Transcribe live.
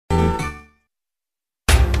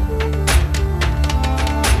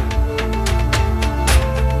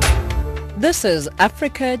This is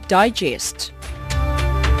Africa Digest.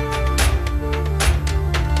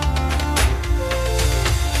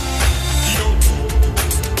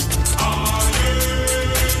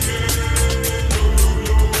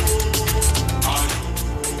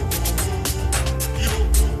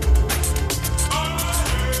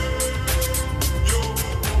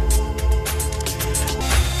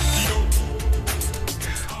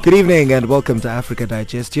 Good evening and welcome to Africa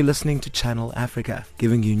Digest. You're listening to Channel Africa,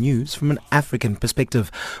 giving you news from an African perspective.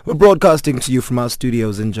 We're broadcasting to you from our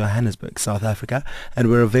studios in Johannesburg, South Africa, and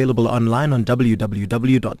we're available online on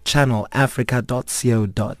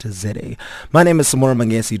www.channelafrica.co.za. My name is Samora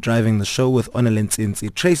Mangesi, driving the show with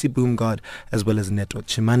Onelentsinsi, Tracy Boomgard, as well as Network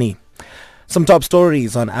Chimani. Some top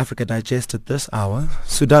stories on Africa Digest at this hour.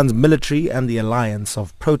 Sudan's military and the alliance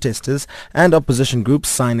of protesters and opposition groups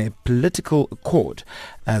sign a political accord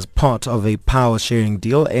as part of a power-sharing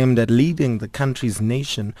deal aimed at leading the country's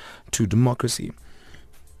nation to democracy.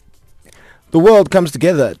 The world comes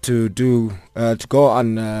together to go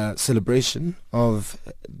on a celebration of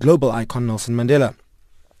global icon Nelson Mandela.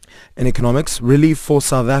 In economics, relief for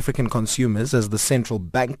South African consumers as the central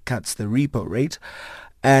bank cuts the repo rate.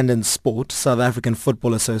 And in sport, South African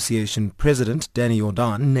Football Association President Danny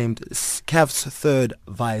Jordan named CAF's third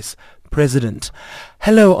vice president.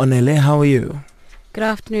 Hello, Onele, how are you? Good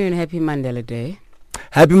afternoon. Happy Mandela Day.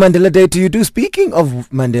 Happy Mandela Day to you too. Speaking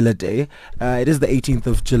of Mandela Day, it is the 18th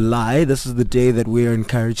of July. This is the day that we are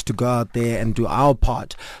encouraged to go out there and do our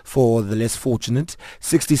part for the less fortunate.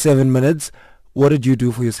 67 minutes. What did you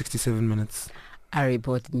do for your 67 minutes? I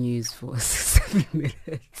reported news for 7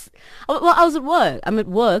 minutes. Well, I was at work. I'm at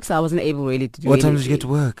work, so I wasn't able really to do What time anything. did you get to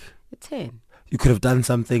work? At 10. You could have done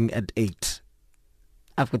something at 8.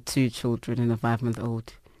 I've got 2 children and a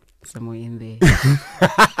 5-month-old somewhere in there.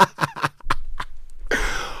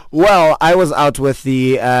 Well, I was out with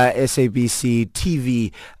the SABC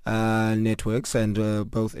TV networks and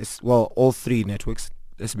all 3 networks.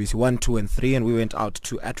 SABC 1, 2 and 3, and we went out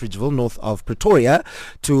to Atteridgeville, north of Pretoria,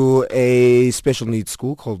 to a special needs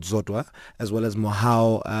school called Zodwa, as well as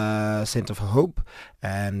Mohau Center for Hope.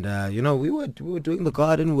 And, we were doing the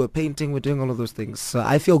garden, we were painting, we were doing all of those things. So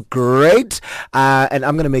I feel great, and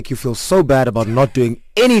I'm going to make you feel so bad about not doing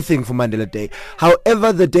anything for Mandela Day.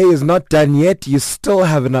 However, the day is not done yet. You still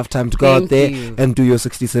have enough time to go out there and do your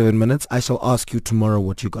 67 minutes. I shall ask you tomorrow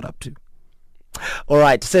what you got up to. All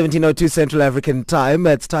right, 17:02 Central African time.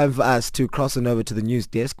 It's time for us to cross on over to the news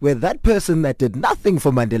desk, where that person that did nothing for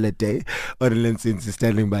Mandela Day, Onelentsinsi, is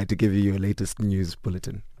standing by to give you your latest news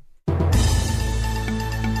bulletin.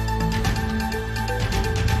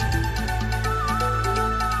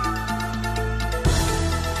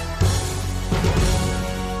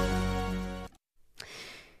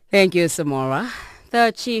 Thank you, Samora.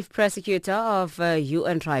 The chief prosecutor of a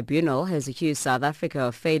UN tribunal has accused South Africa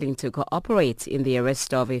of failing to cooperate in the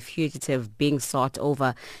arrest of a fugitive being sought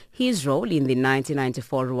over his role in the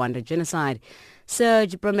 1994 Rwanda genocide.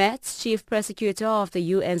 Serge Bromet, chief prosecutor of the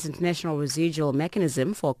UN's International Residual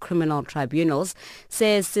Mechanism for Criminal Tribunals,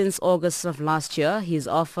 says since August of last year, his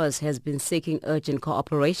office has been seeking urgent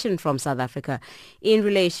cooperation from South Africa in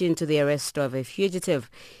relation to the arrest of a fugitive.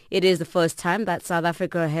 It is the first time that South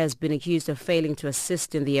Africa has been accused of failing to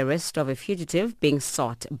assist in the arrest of a fugitive being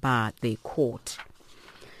sought by the court.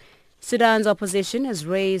 Sudan's opposition has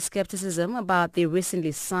raised skepticism about the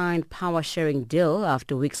recently signed power-sharing deal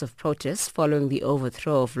after weeks of protests following the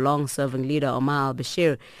overthrow of long-serving leader Omar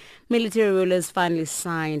al-Bashir. Military rulers finally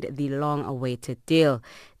signed the long-awaited deal.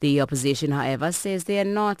 The opposition, however, says they are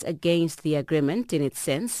not against the agreement in its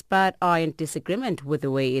sense, but are in disagreement with the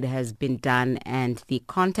way it has been done and the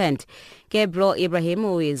content. Gabriel Ibrahim,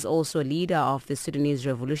 who is also a leader of the Sudanese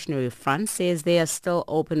Revolutionary Front, says they are still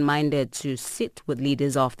open-minded to sit with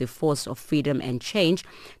leaders of the Force of Freedom and Change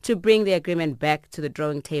to bring the agreement back to the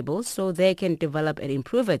drawing table so they can develop and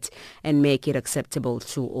improve it and make it acceptable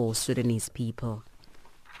to all Sudanese people.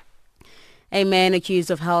 A man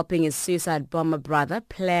accused of helping his suicide bomber brother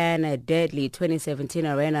plan a deadly 2017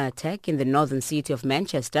 arena attack in the northern city of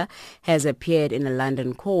Manchester has appeared in a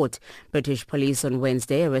London court. British police on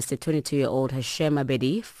Wednesday arrested 22-year-old Hashem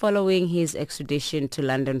Abedi following his extradition to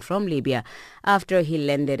London from Libya after he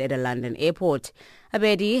landed at a London airport.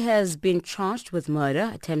 Abedi has been charged with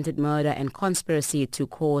murder, attempted murder and conspiracy to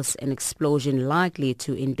cause an explosion likely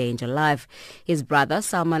to endanger life. His brother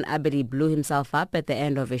Salman Abedi blew himself up at the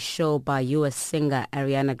end of a show by U.S. singer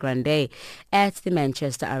Ariana Grande at the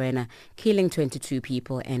Manchester Arena, killing 22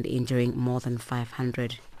 people and injuring more than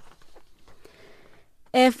 500.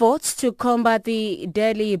 Efforts to combat the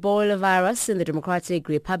deadly Ebola virus in the Democratic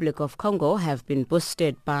Republic of Congo have been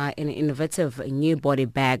boosted by an innovative new body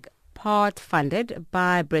bag part funded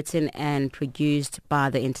by Britain and produced by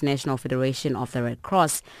the International Federation of the Red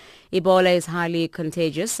Cross. Ebola is highly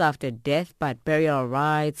contagious after death, but burial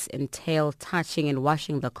rites entail touching and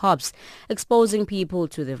washing the corpse, exposing people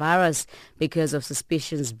to the virus. Because of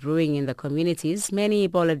suspicions brewing in the communities, many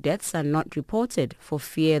Ebola deaths are not reported for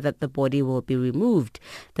fear that the body will be removed.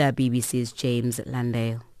 The BBC's James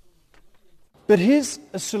Landale. But here's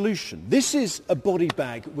a solution. This is a body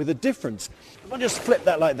bag with a difference. If I just flip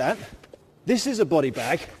that like that, this is a body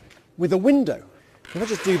bag with a window. If I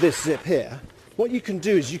just do this zip here, what you can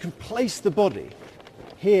do is you can place the body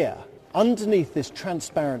here underneath this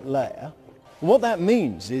transparent layer. And what that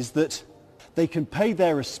means is that they can pay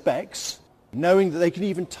their respects, knowing that they can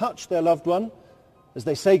even touch their loved one as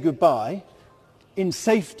they say goodbye in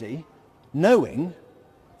safety, knowing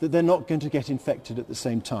that they're not going to get infected at the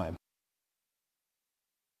same time.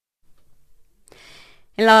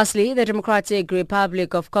 And lastly, the Democratic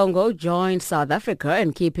Republic of Congo joined South Africa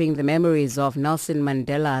in keeping the memories of Nelson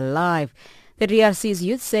Mandela alive. The DRC's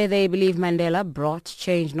youth say they believe Mandela brought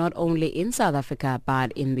change not only in South Africa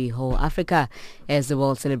but in the whole Africa. As the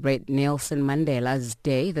world celebrates Nelson Mandela's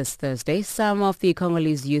Day this Thursday, some of the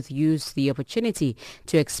Congolese youth used the opportunity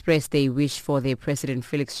to express their wish for their President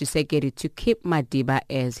Felix Tshisekedi to keep Madiba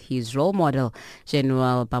as his role model.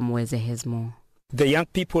 General Bamweze has more. The young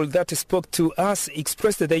people that spoke to us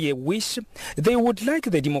expressed their wish. They would like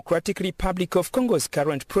the Democratic Republic of Congo's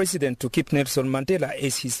current president to keep Nelson Mandela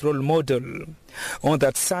as his role model. On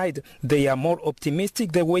that side, they are more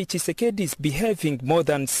optimistic the way Tshisekedi is behaving more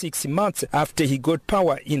than 6 months after he got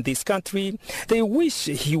power in this country. They wish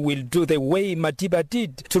he will do the way Madiba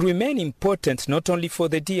did to remain important not only for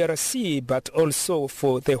the DRC but also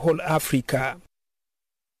for the whole Africa.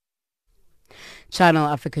 Channel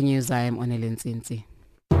Africa News, I am Onelin Nsinzi.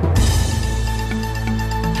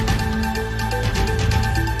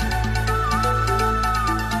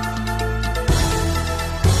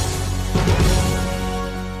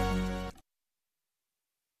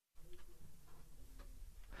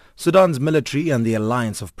 Sudan's military and the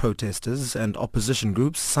alliance of protesters and opposition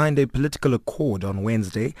groups signed a political accord on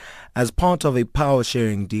Wednesday as part of a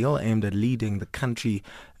power-sharing deal aimed at leading the country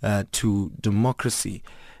to democracy.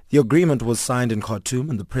 The agreement was signed in Khartoum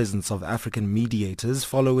in the presence of African mediators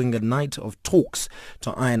following a night of talks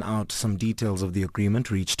to iron out some details of the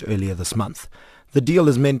agreement reached earlier this month. The deal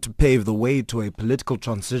is meant to pave the way to a political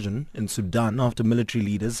transition in Sudan after military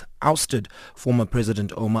leaders ousted former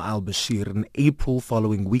President Omar al-Bashir in April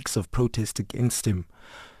following weeks of protest against him.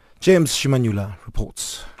 James Shimanyula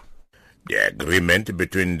reports. The agreement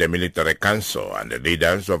between the military council and the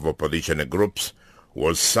leaders of opposition groups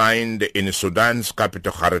was signed in Sudan's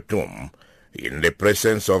capital Khartoum in the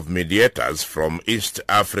presence of mediators from East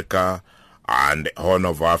Africa and Horn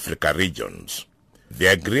of Africa regions. The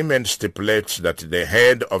agreement stipulates that the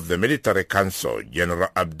head of the military council, General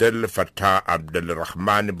Abdel Fattah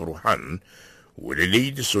Abdelrahman Burhan, will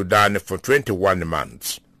lead Sudan for 21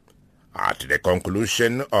 months. At the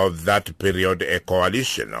conclusion of that period, a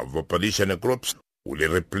coalition of opposition groups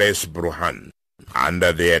will replace Burhan.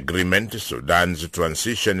 Under the agreement, Sudan's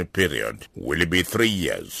transition period will be 3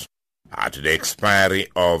 years. At the expiry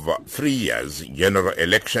of 3 years, general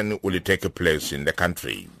election will take place in the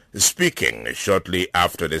country. Speaking shortly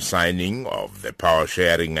after the signing of the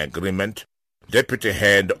power-sharing agreement, Deputy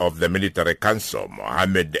Head of the Military Council,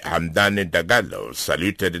 Mohamed Hamdan Dagalo,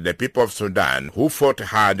 saluted the people of Sudan who fought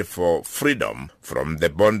hard for freedom from the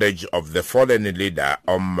bondage of the fallen leader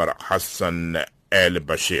Omar Hassan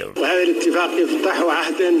al-Bashir.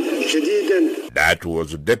 That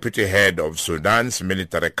was Deputy Head of Sudan's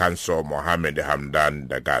Military Council, Mohamed Hamdan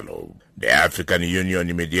Dagalo. The African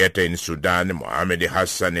Union mediator in Sudan, Mohamed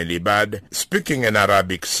Hassan El-Ibad, speaking in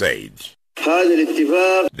Arabic, said,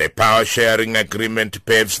 "The power-sharing agreement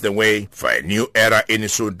paves the way for a new era in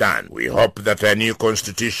Sudan. We hope that a new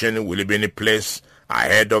constitution will be in place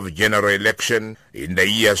ahead of general election in the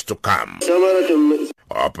years to come."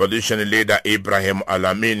 Opposition leader Ibrahim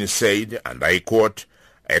Al-Amin said, and I quote,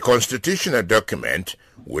 "A constitutional document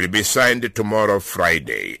will be signed tomorrow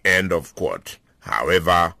Friday," end of quote.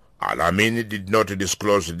 However, Al-Amin did not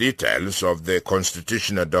disclose details of the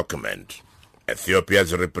constitutional document.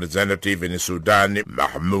 Ethiopia's representative in Sudan,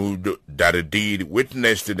 Mahmoud Dardir,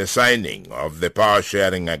 witnessed the signing of the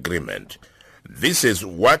power-sharing agreement. This is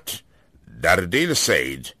what Dardir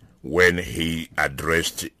said when he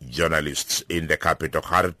addressed journalists in the capital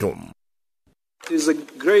Khartoum. It is a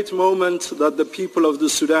great moment that the people of the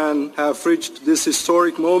Sudan have reached this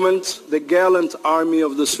historic moment. The gallant army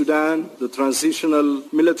of the Sudan, the Transitional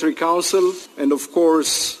Military Council, and of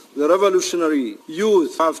course The revolutionary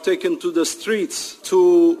youth have taken to the streets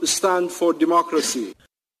to stand for democracy.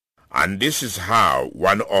 And this is how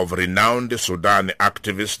one of renowned Sudan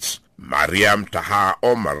activists, Mariam Taha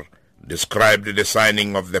Omar, described the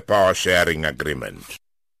signing of the power-sharing agreement.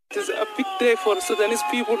 It is a big day for Sudanese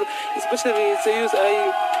people, especially the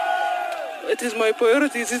youth. It is my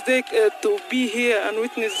priority this day to be here and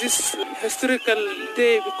witness this historical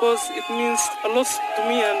day because it means a lot to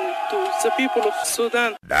me and to the people of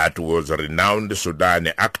Sudan. That was a renowned Sudan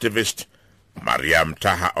activist, Mariam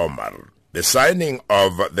Taha Omar. The signing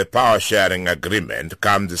of the power-sharing agreement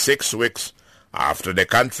comes 6 weeks after the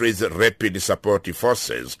country's rapid supportive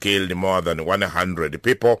forces killed more than 100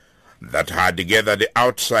 people that had gathered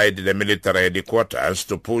outside the military headquarters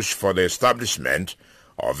to push for the establishment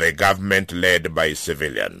of a government led by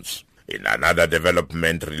civilians. In another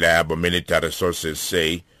development, reliable military sources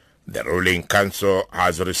say the ruling council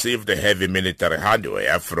has received heavy military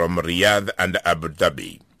hardware from Riyadh and Abu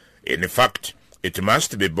Dhabi. In fact, it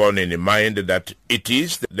must be borne in mind that it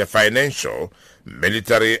is the financial,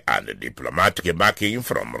 military and diplomatic backing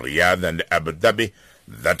from Riyadh and Abu Dhabi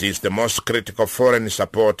that is the most critical foreign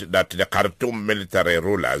support that the Khartoum military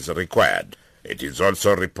rulers required. It is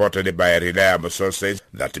also reported by reliable sources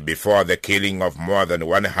that before the killing of more than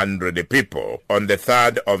 100 people on the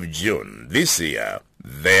 3rd of June this year,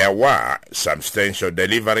 there were substantial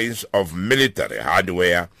deliveries of military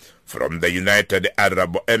hardware from the United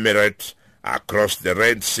Arab Emirates across the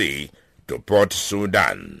Red Sea to Port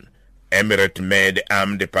Sudan. Emirate-made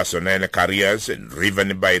armed personnel carriers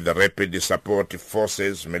driven by the Rapid Support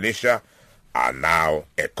Forces militia are now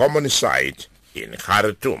a common sight in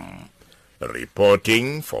Khartoum.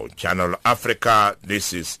 Reporting for Channel Africa,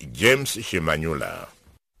 this is James Shimanyula.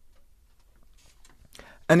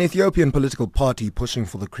 An Ethiopian political party pushing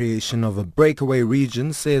for the creation of a breakaway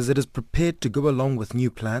region says it is prepared to go along with new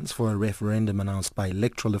plans for a referendum announced by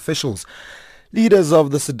electoral officials. Leaders of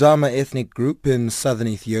the Sidama ethnic group in southern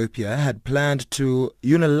Ethiopia had planned to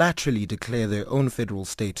unilaterally declare their own federal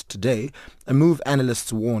state today, a move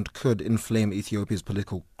analysts warned could inflame Ethiopia's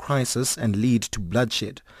political crisis and lead to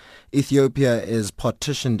bloodshed. Ethiopia is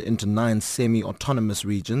partitioned into 9 semi-autonomous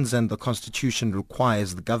regions, and the constitution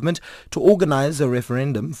requires the government to organize a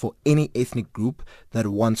referendum for any ethnic group that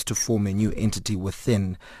wants to form a new entity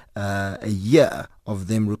within a year of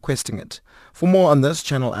them requesting it. For more on this,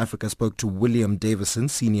 Channel Africa spoke to William Davison,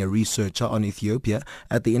 senior researcher on Ethiopia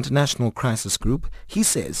at the International Crisis Group. He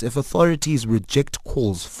says if authorities reject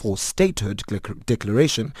calls for statehood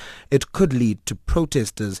declaration, it could lead to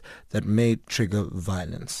protesters that may trigger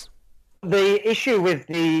violence. The issue with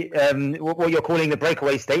the what you're calling the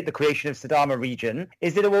breakaway state, the creation of Sidama region,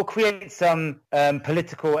 is that it will create some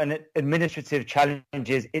political and administrative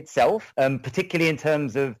challenges itself, particularly in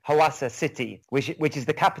terms of Hawassa city, which is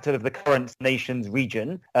the capital of the current nation's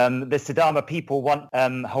region. The Sidama people want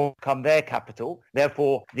Hawassa to become their capital.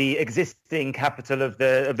 Therefore, the existing capital of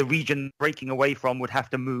the region breaking away from would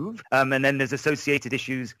have to move. And then there's associated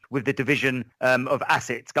issues with the division of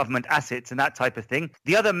assets, government assets, and that type of thing.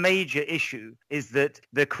 The other major issue is that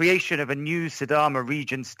the creation of a new Sidama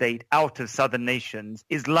region state out of southern nations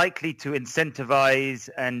is likely to incentivize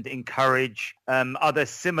and encourage other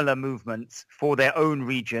similar movements for their own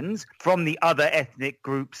regions from the other ethnic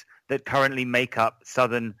groups that currently make up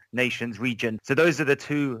southern nations region. So those are the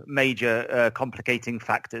two major complicating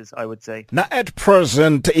factors, I would say. Now, at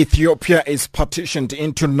present, Ethiopia is partitioned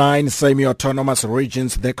into 9 semi-autonomous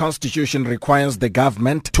regions. The constitution requires the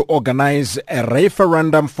government to organize a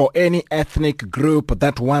referendum for any ethnic group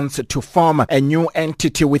that wants to form a new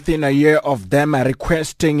entity within a year of them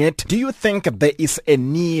requesting it. Do you think there is a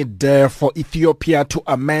need for Ethiopia to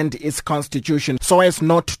amend its constitution so as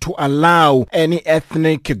not to allow any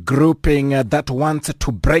ethnic grouping that wants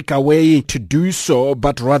to break away to do so,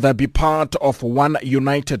 but rather be part of one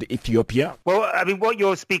united Ethiopia? Well, I mean, what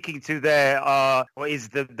you're speaking to there is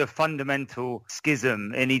the fundamental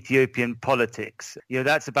schism in Ethiopian politics. You know,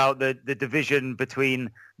 that's about the division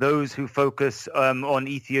between those who focus on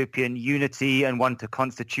Ethiopian unity and want a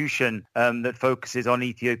constitution that focuses on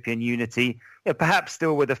Ethiopian unity, perhaps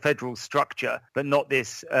still with a federal structure, but not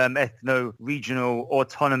this ethno-regional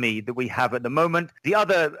autonomy that we have at the moment. The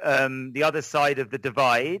other side of the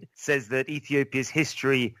divide says that Ethiopia's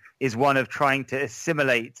history is one of trying to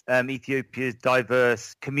assimilate Ethiopia's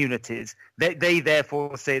diverse communities. They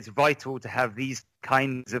therefore say it's vital to have these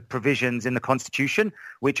kinds of provisions in the constitution,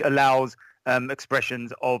 which allows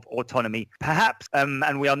expressions of autonomy. Perhaps,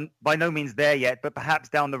 and we are by no means there yet, but perhaps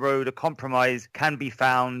down the road a compromise can be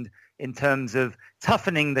found in terms of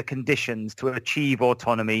toughening the conditions to achieve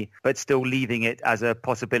autonomy, but still leaving it as a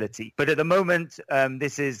possibility. But at the moment,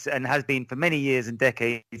 this is and has been for many years and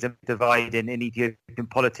decades a divide in Ethiopian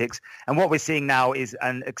politics. And what we're seeing now is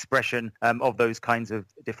an expression of those kinds of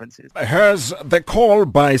differences. Has the call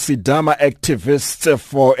by Sidama activists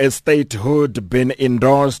for a statehood been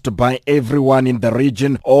endorsed by everyone in the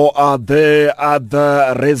region, or are there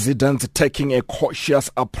other residents taking a cautious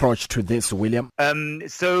approach to this, William?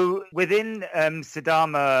 So within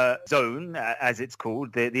Sidama zone, as it's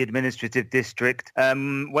called, the administrative district,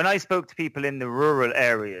 when I spoke to people in the rural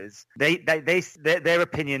areas, their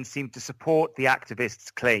opinions seemed to support the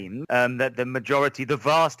activists' claim that the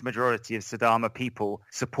vast majority of Sidama people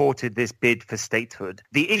supported this bid for statehood.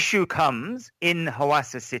 The issue comes in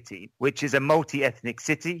Hawassa city, which is a multi-ethnic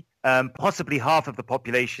city. Possibly half of the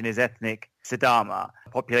population is ethnic Sidama, a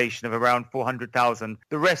population of around 400,000.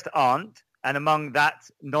 The rest aren't. And among that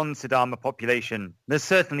non-Sidama population, there's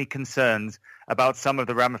certainly concerns about some of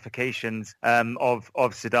the ramifications of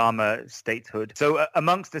Sidama statehood. So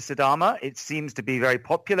amongst the Sidama, it seems to be very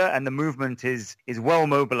popular, and the movement is well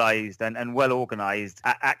mobilized and well organized.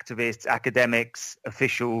 Activists, academics,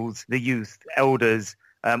 officials, the youth, elders,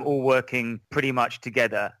 all working pretty much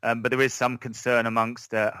together. But there is some concern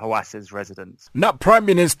amongst Hawassa's residents. Now, Prime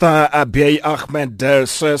Minister Abiy Ahmed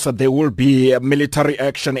says there will be military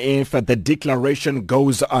action if the declaration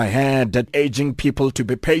goes ahead, urging people to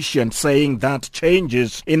be patient, saying that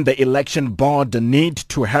changes in the election board need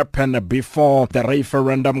to happen before the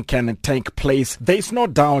referendum can take place. There's no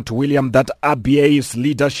doubt, William, that Abiy's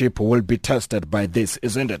leadership will be tested by this,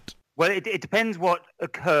 isn't it? Well, it depends what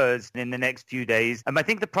occurs in the next few days. I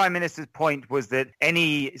think the Prime Minister's point was that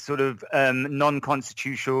any sort of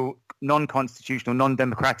non-constitutional,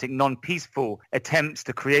 non-democratic, non-peaceful attempts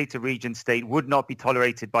to create a region state would not be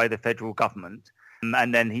tolerated by the federal government.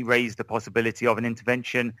 And then he raised the possibility of an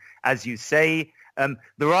intervention. As you say,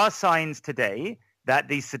 there are signs today that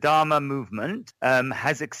the Sidama movement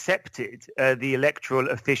has accepted the electoral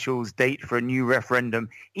officials' date for a new referendum,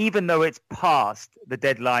 even though it's past the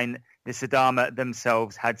deadline the Sidama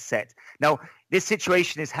themselves had set. Now, this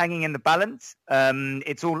situation is hanging in the balance.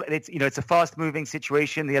 It's a fast-moving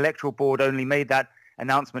situation. The electoral board only made that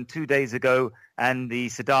announcement 2 days ago, and the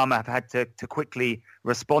Sidama have had to quickly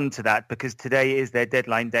respond to that because today is their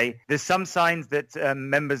deadline day. There's some signs that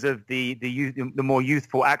members of the more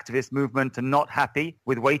youthful activist movement are not happy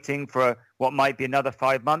with waiting for what might be another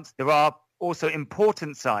 5 months. There are also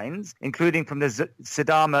important signs, including from the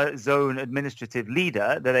Sidama zone administrative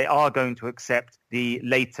leader, that they are going to accept the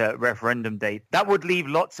later referendum date. That would leave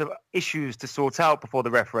lots of issues to sort out before the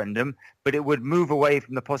referendum, but it would move away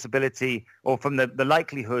from the possibility or from the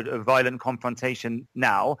likelihood of violent confrontation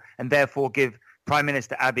now, and therefore give Prime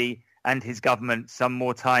Minister Abiy and his government some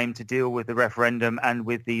more time to deal with the referendum and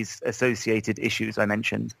with these associated issues I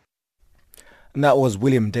mentioned. And that was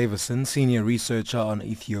William Davison, senior researcher on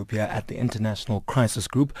Ethiopia at the International Crisis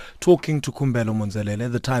Group, talking to Kumbelo Monzalele.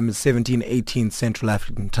 The time is 17:18 Central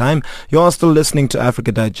African Time. You are still listening to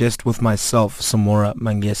Africa Digest with myself, Samora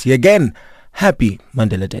Mangesi. Again, happy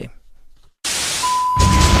Mandela Day.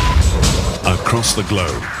 Across the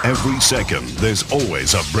globe, every second, there's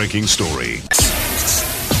always a breaking story.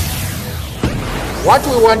 What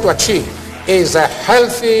we want to achieve is a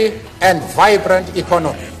healthy and vibrant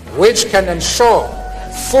economy which can ensure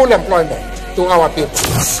full employment to our people.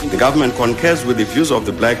 The government concurs with the views of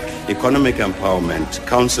the Black Economic Empowerment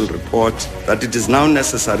Council report that it is now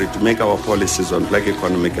necessary to make our policies on black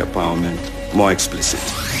economic empowerment more explicit.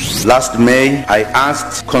 Last May, I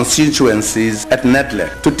asked constituencies at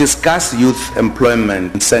NEDLEC to discuss youth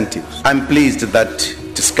employment incentives. I'm pleased that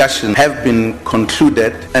discussions have been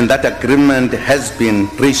concluded and that agreement has been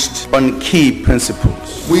reached on key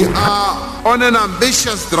principles. We are on an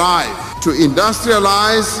ambitious drive to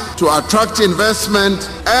industrialize, to attract investment,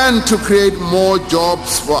 and to create more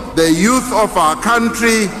jobs for the youth of our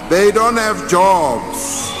country. They don't have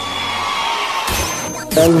jobs.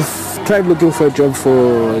 I've tried looking for a job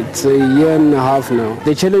for a year and a half now.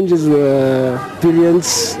 The challenges were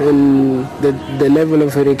experience and the level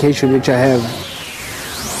of education which I have.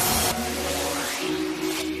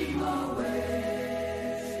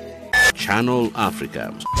 Channel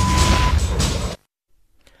Africa.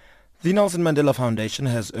 The Nelson Mandela Foundation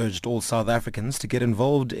has urged all South Africans to get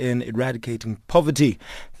involved in eradicating poverty.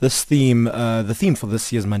 The theme for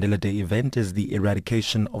this year's Mandela Day event is the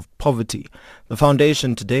eradication of poverty. The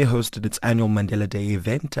foundation today hosted its annual Mandela Day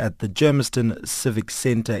event at the Germiston Civic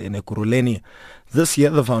Centre in Ekurhuleni. This year,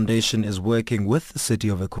 the foundation is working with the city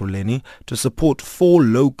of Ekurhuleni to support 4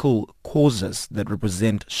 local causes that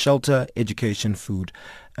represent shelter, education, food,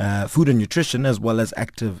 food and nutrition, as well as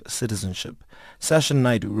active citizenship. Sashan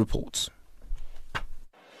Naidu reports.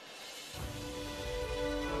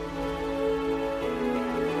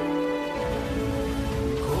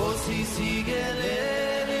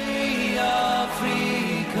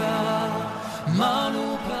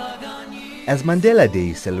 As Mandela Day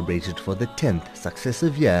is celebrated for the 10th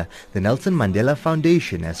successive year, the Nelson Mandela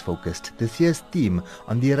Foundation has focused this year's theme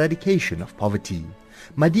on the eradication of poverty.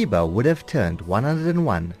 Madiba would have turned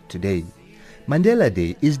 101 today. Mandela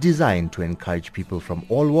Day is designed to encourage people from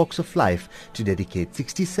all walks of life to dedicate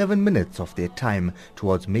 67 minutes of their time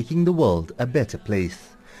towards making the world a better place.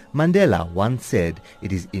 Mandela once said,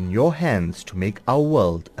 "It is in your hands to make our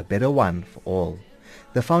world a better one for all."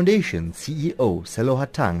 The Foundation's CEO, Selo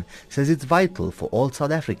Hatang, says it's vital for all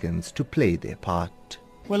South Africans to play their part.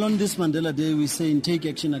 Well, on this Mandela Day, we're saying take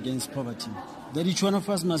action against poverty. That each one of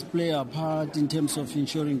us must play our part in terms of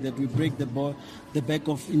ensuring that we break the back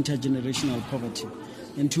of intergenerational poverty.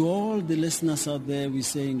 And to all the listeners out there, we're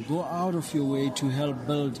saying go out of your way to help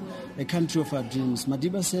build a country of our dreams.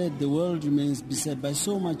 Madiba said the world remains beset by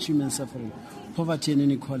so much human suffering, poverty and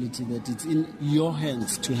inequality, that it's in your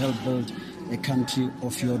hands to help build a country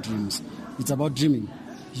of your dreams. It's about dreaming.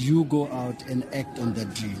 You go out and act on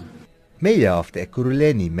that dream. Mayor of the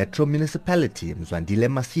Ekurhuleni Metro Municipality, Mzwandile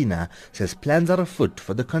Masina, says plans are afoot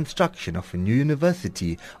for the construction of a new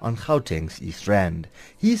university on Gauteng's East Rand.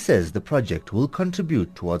 He says the project will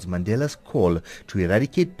contribute towards Mandela's call to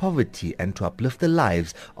eradicate poverty and to uplift the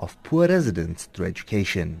lives of poor residents through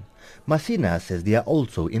education. Masina says they are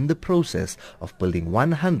also in the process of building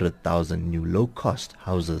 100,000 new low-cost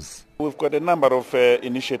houses. We've got a number of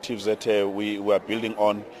initiatives that we are building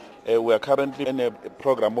on. We are currently in a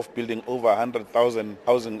program of building over 100,000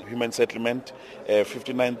 housing human settlement,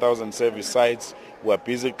 59,000 service sites. We are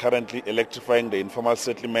busy currently electrifying the informal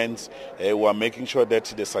settlements. We are making sure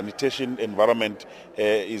that the sanitation environment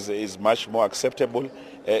is much more acceptable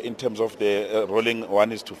in terms of the rolling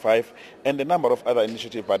 1:5 and a number of other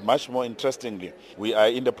initiatives. But much more interestingly, we are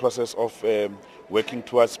in the process of working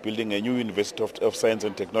towards building a new University of Science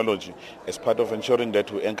and Technology as part of ensuring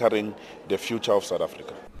that we're anchoring the future of South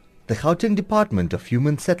Africa. The Gauteng Department of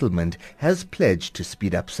Human Settlement has pledged to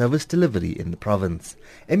speed up service delivery in the province.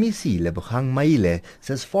 MEC Lebogang Maile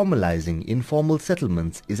says formalizing informal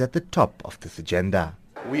settlements is at the top of this agenda.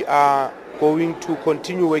 We are going to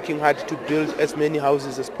continue working hard to build as many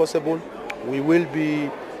houses as possible. We will be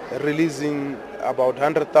releasing about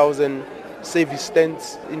 100,000 service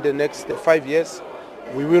stands in the next 5 years.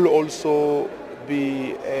 We will also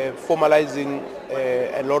be formalizing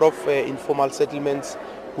a lot of informal settlements.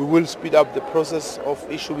 We will speed up the process of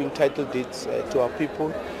issuing title deeds to our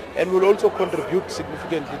people, and will also contribute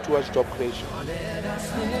significantly towards job creation.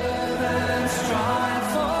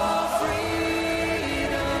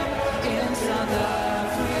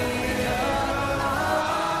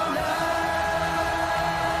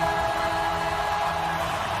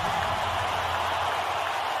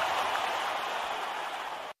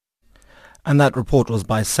 And that report was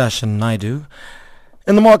by Sashan Naidu.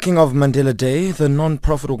 In the marking of Mandela Day, the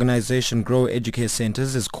non-profit organization Grow Educare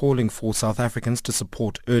Centres is calling for South Africans to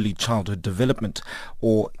support early childhood development,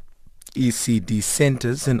 or ECD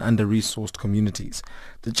centres in under-resourced communities.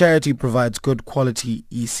 The charity provides good quality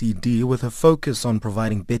ECD with a focus on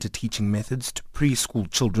providing better teaching methods to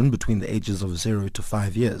preschool children between the ages of 0 to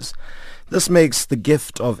 5 years. This makes the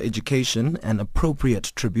gift of education an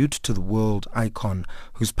appropriate tribute to the world icon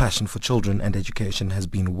whose passion for children and education has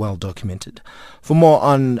been well documented. For more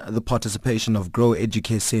on the participation of Grow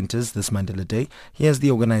Educare Centres this Mandela Day, here's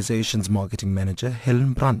the organization's marketing manager,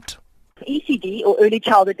 Helen Brandt. ECD, or early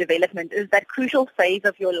childhood development, is that crucial phase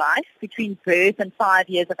of your life between birth and 5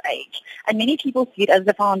 years of age. And many people see it as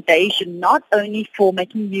the foundation not only for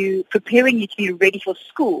preparing you to be ready for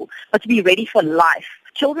school, but to be ready for life.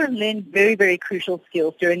 Children learn very, very crucial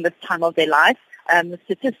skills during this time of their life.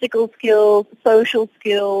 Statistical skills, social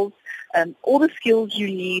skills, all the skills you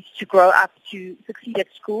need to grow up to succeed at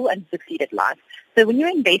school and succeed at life. So when you're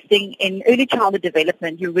investing in early childhood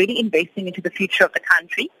development, you're really investing into the future of the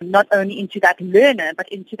country, not only into that learner, but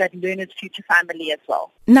into that learner's future family as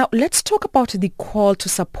well. Now, let's talk about the call to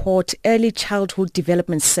support early childhood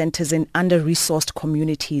development centers in under-resourced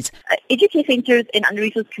communities. Educare centers in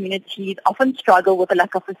under-resourced communities often struggle with the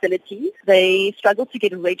lack of facilities. They struggle to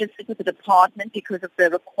get registered with the department because of the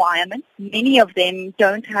requirements. Many of them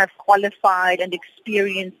don't have qualified and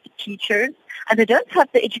experienced teachers, and they don't have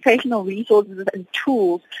the educational resources and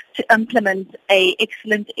tools to implement an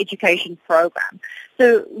excellent education program.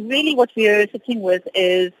 So really what we're sitting with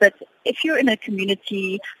is that if you're in a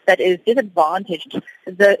community that is disadvantaged,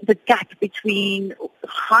 the gap between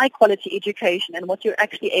high quality education and what you're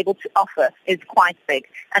actually able to offer is quite big.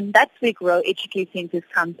 And that's where Grow Educate Centers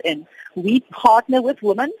comes in. We partner with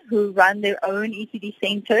women who run their own ECD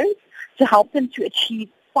centers to help them to achieve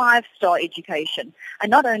 5-star education. And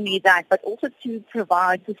not only that, but also to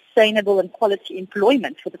provide sustainable and quality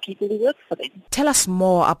employment for the people who work for them. Tell us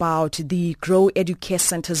more about the Grow Educate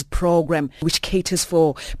Centers program, which caters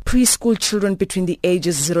for preschool children between the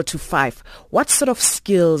ages 0 to 5. What sort of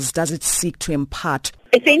skills does it seek to impart?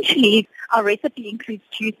 Essentially, our recipe includes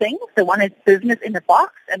two things. The one is business in a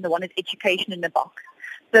box, and the one is education in a box.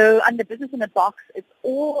 So under Business in a Box, it's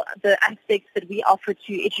all the aspects that we offer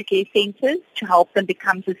to educate centers to help them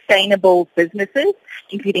become sustainable businesses,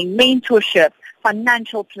 including mentorship,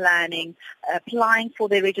 financial planning, applying for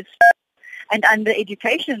their registration. And under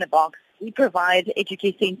Education in a Box, we provide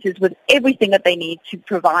educate centers with everything that they need to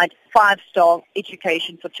provide 5-star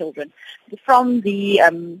education for children. From the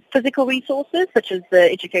physical resources, such as the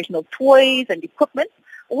educational toys and equipment,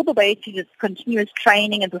 all the way to the continuous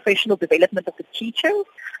training and professional development of the teachers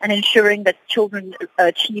and ensuring that children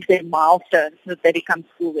achieve their milestones so that they become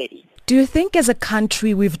school ready. Do you think as a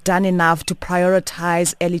country we've done enough to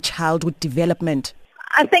prioritize early childhood development?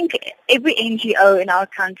 I think every NGO in our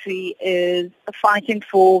country is fighting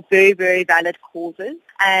for very, very valid causes.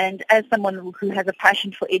 And as someone who has a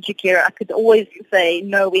passion for educare, I could always say,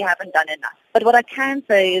 no, we haven't done enough. But what I can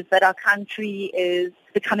say is that our country is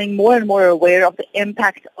becoming more and more aware of the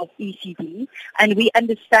impact of ECD, and we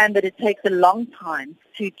understand that it takes a long time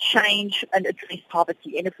to change and address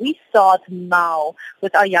poverty. And if we start now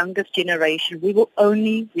with our youngest generation, we will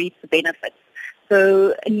only reap the benefits.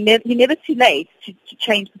 So you're never too late to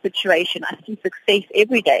change the situation. I see success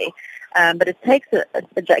every day, but it takes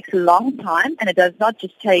a long time, and it does not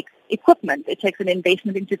just take equipment. It takes an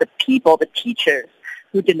investment into the people, the teachers,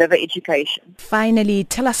 who deliver education. Finally,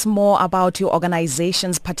 tell us more about your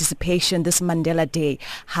organization's participation this Mandela Day.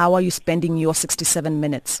 How are you spending your 67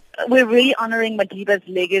 minutes? We're really honoring Madiba's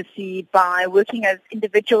legacy by working as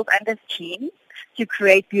individuals and as teams to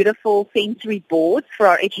create beautiful sensory boards for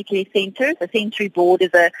our educare centers. A sensory board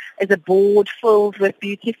is a board filled with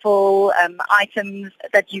beautiful items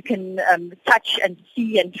that you can touch and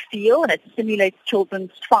see and feel, and it stimulates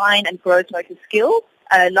children's fine and gross motor skills.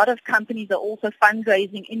 A lot of companies are also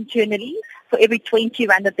fundraising internally. For every 20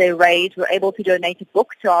 rand that they raise, we're able to donate a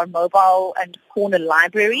book to our mobile and corner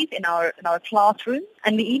libraries in our classrooms.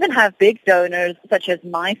 And we even have big donors such as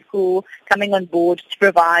My School coming on board to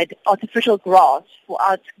provide artificial grass for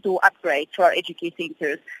outdoor upgrade to our education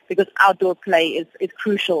centers, because outdoor play is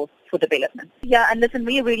crucial for development. Yeah, and listen,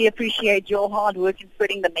 we really appreciate your hard work in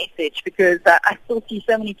spreading the message, because I still see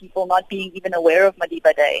so many people not being even aware of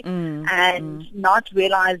Madiba Day and not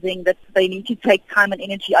realizing that they need to take time and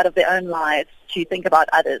energy out of their own lives to think about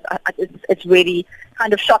others. It's really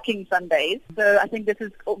kind of shocking some days. So I think this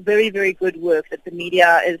is very, very good work that the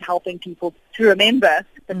media is helping people to remember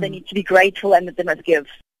that they need to be grateful and that they must give.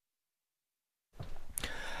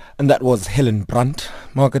 And that was Helen Brandt,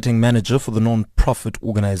 marketing manager for the non-profit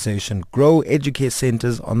organization Grow Educate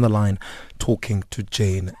Centers, on the line talking to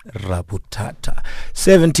Jane Rabutata.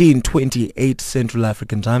 17:28 Central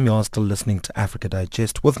African Time. You are still listening to Africa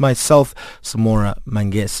Digest with myself, Samora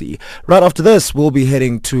Mangesi. Right after this, we'll be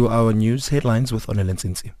heading to our news headlines with Onel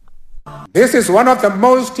Nsinsi. This is one of the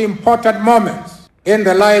most important moments in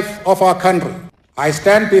the life of our country. I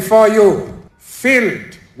stand before you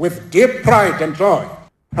filled with deep pride and joy.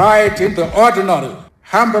 Pride in the ordinary,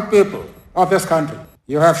 humble people of this country.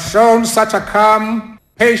 You have shown such a calm,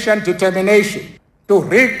 patient determination to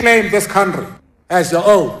reclaim this country as your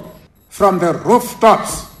own from the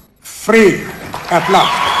rooftops, free at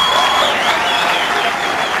last.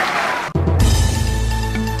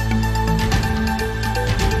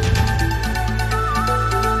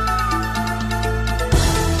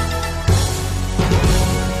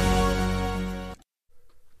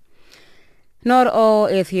 Not all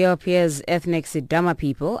Ethiopia's ethnic Sidama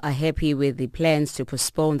people are happy with the plans to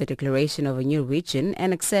postpone the declaration of a new region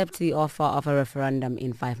and accept the offer of a referendum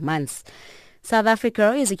in 5 months. South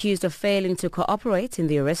Africa is accused of failing to cooperate in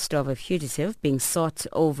the arrest of a fugitive being sought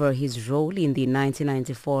over his role in the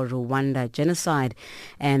 1994 Rwanda genocide,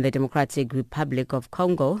 and the Democratic Republic of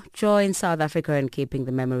Congo joins South Africa in keeping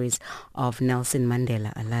the memories of Nelson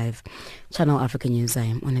Mandela alive. Channel Africa News, I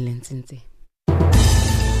am Onel Nsinsi.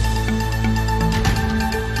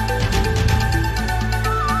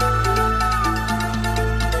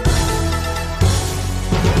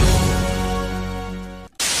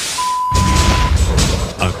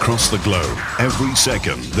 Across the globe, every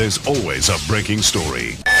second, there's always a breaking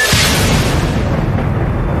story.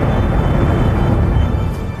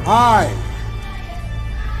 I,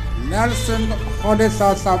 Nelson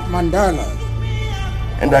Rolihlahla Mandela,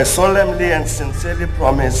 and I solemnly and sincerely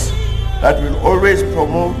promise that we'll always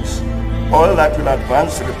promote all that will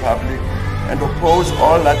advance the Republic and oppose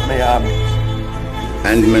all that may harm it.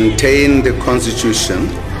 And maintain the Constitution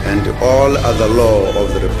and all other law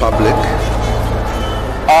of the Republic.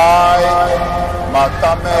 I,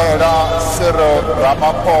 Matamela Cyril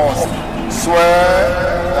Ramaphosa, swear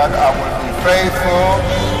that I will be faithful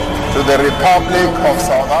to the Republic of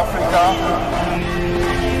South Africa.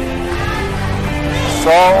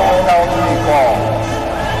 So help me God.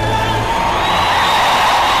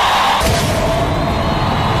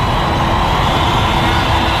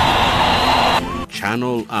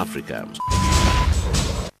 Channel Africa.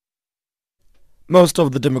 Most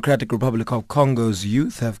of the Democratic Republic of Congo's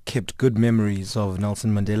youth have kept good memories of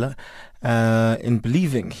Nelson Mandela in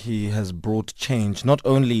believing he has brought change not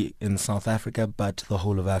only in South Africa but the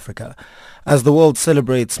whole of Africa. As the world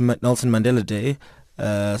celebrates Nelson Mandela Day,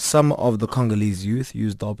 some of the Congolese youth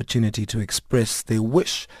used the opportunity to express their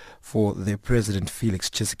wish for their president Felix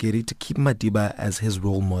Tshisekedi to keep Madiba as his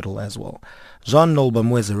role model as well. Jean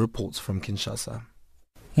Nolbamweze reports from Kinshasa.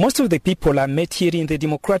 Most of the people I met here in the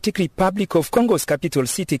Democratic Republic of Congo's capital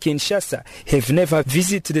city, Kinshasa, have never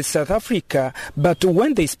visited South Africa, but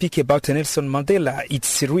when they speak about Nelson Mandela,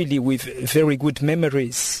 it's really with very good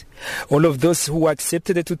memories. All of those who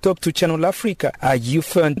accepted to talk to Channel Africa are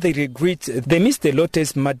youth, and they regret they missed a lot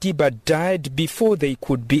as Madiba died before they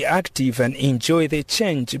could be active and enjoy the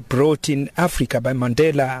change brought in Africa by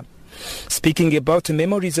Mandela. Speaking about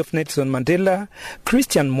memories of Nelson Mandela,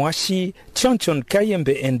 Christian Mwashi, Chonchon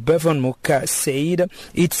Kayembe and Bevan Moka said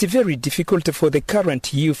it's very difficult for the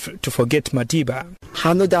current youth to forget Madiba.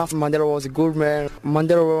 I know that Mandela was a good man.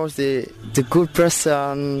 Mandela was the good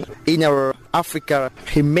person in our Africa.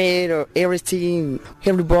 He made everything.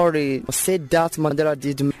 Everybody said that Mandela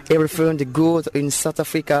did everything the good in South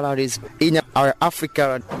Africa, that is in our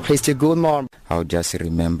Africa. He's a good man. I'll just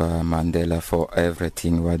remember Mandela for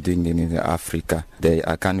everything we're doing in Africa.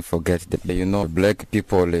 I can't forget that. Black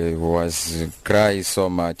people was crying so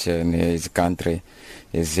much in his country.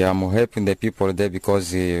 I'm helping the people there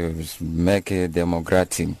because he make a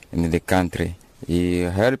democratic in the country. He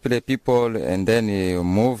helped the people and then he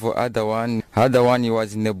moved other one. Other one, he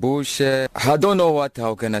was in the bush. I don't know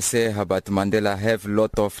how can I say about Mandela. I have a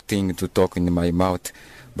lot of things to talk in my mouth,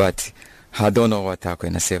 but I don't know how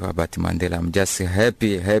can I say about Mandela. I'm just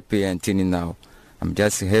happy until now. I'm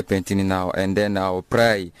just happy until now, and then I'll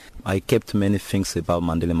pray. I kept many things about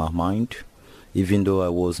Mandela in my mind. Even though I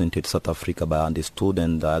wasn't in South Africa, but I understood,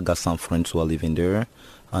 and I got some friends who are living there,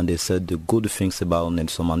 and they said the good things about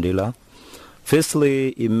Nelson Mandela.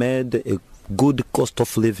 Firstly, he made a good cost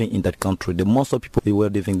of living in that country. The most of people who were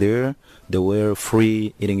living there, they were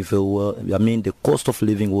free, eating very well. The cost of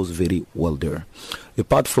living was very well there.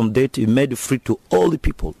 Apart from that, he made it free to all the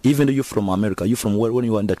people. Even though you're from America, you're from when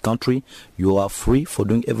you are in that country, you are free for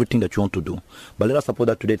doing everything that you want to do. But let us suppose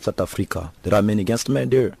that today in South Africa, there are many against men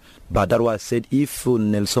there. But that's why I said, if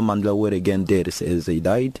Nelson Mandela were again there as he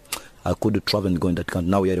died, I could travel and go in that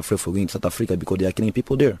country. Now we are afraid for going to South Africa because they are killing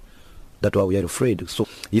people there. That's why we are afraid. So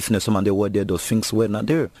if Nelson Mandela were there, those things were not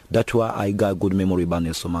there. That's why I got good memory about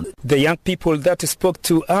Nelson Mandela. The young people that spoke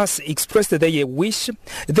to us expressed their wish.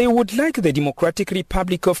 They would like the Democratic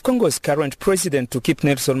Republic of Congo's current president to keep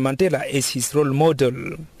Nelson Mandela as his role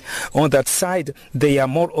model. On that side, they are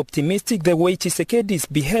more optimistic the way Tshisekedi is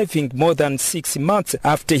behaving more than 6 months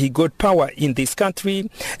after he got power in this country.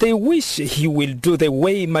 They wish he will do the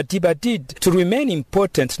way Madiba did to remain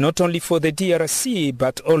important not only for the DRC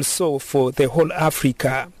but also for the whole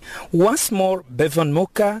Africa. Once more, Bevan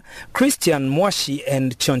Moka, Christian Mwashi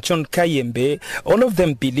and Chonchon Kayembe, all of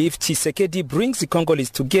them believe Tshisekedi brings the Congolese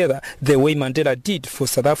together the way Mandela did for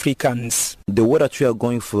South Africans. The way that we are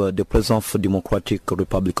going for the President of the Democratic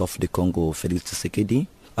Republic of the Congo, Felix Tshisekedi,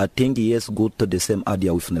 I think he has got the same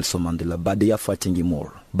idea with Nelson Mandela, but they are fighting him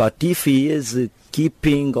more. But if he is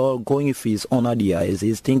keeping or going with his own idea as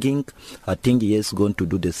he's thinking, I think he is going to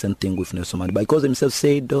do the same thing with Nelson Mandela. Because himself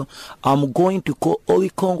said, I'm going to call all the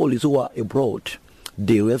Congolese who are abroad.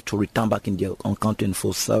 They have to return back in their own country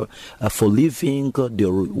for living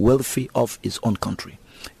the wealthy of his own country.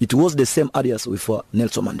 It was the same ideas with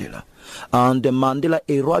Nelson Mandela. And Mandela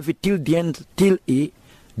arrived till the end, till he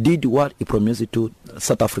did what he promised to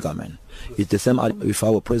South Africa, man. It's the same if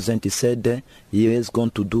our president said he is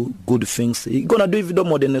going to do good things. He's going to do even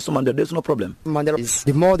more than Nelson Mandela. There's no problem. Mandela is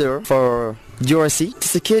the mother for DRC.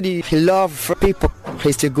 Tshisekedi, he loves people.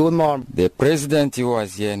 He's a good man. The president he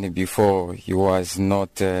was here before, he was not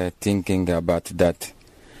thinking about that.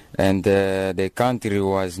 And the country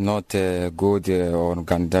was not a good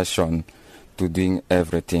organization to doing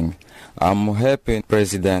everything. I'm happy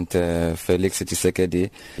President Felix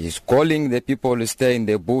Tshisekedi is calling the people to stay in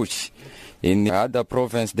the bush. In other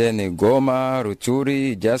province, then Goma,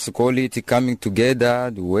 Rutshuri, just call it coming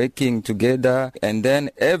together, working together, and then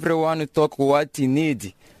everyone talk what he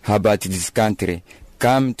need about this country.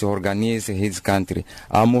 Come to organize his country.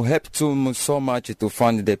 I'm happy so much to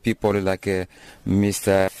fund the people like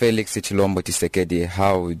Mr. Felix Chilombo Tshisekedi,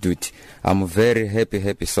 how we do it. I'm very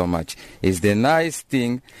happy so much. It's the nice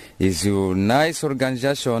thing, it's a nice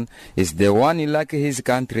organization, it's the one he like his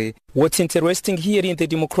country. What's interesting here in the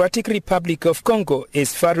Democratic Republic of Congo,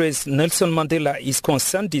 as far as Nelson Mandela is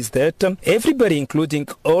concerned, is that everybody, including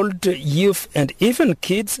old, youth, and even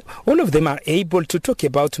kids, all of them are able to talk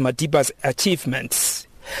about Madiba's achievements.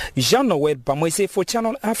 Jean-Noel Bamwese for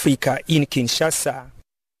Channel Africa in Kinshasa.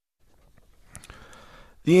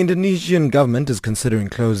 The Indonesian government is considering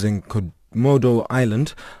closing Komodo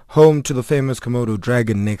Island, home to the famous Komodo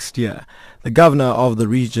dragon, next year. The governor of the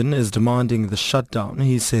region is demanding the shutdown.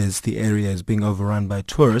 He says the area is being overrun by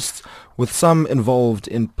tourists, with some involved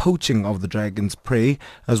in poaching of the dragon's prey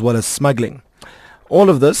as well as smuggling. All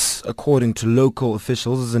of this, according to local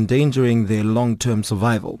officials, is endangering their long-term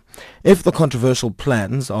survival. If the controversial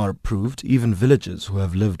plans are approved, even villagers who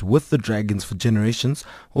have lived with the dragons for generations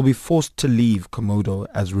will be forced to leave Komodo,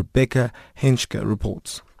 as Rebecca Henschke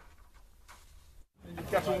reports.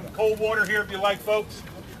 Got some cold water here if you like, folks.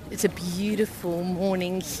 It's a beautiful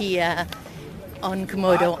morning here on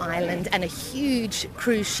Komodo Island, and a huge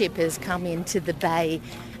cruise ship has come into the bay,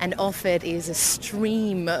 and off it is a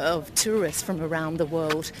stream of tourists from around the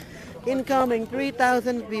world. Incoming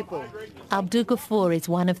 3,000 people. Abdul Ghafoor is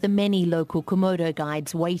one of the many local Komodo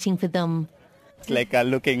guides waiting for them. It's like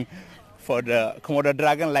looking for the Komodo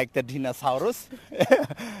dragon, like the dinosaurs.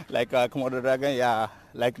 Like a Komodo dragon, yeah,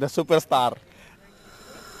 like the superstar.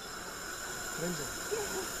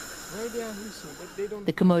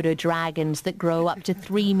 The Komodo dragons, that grow up to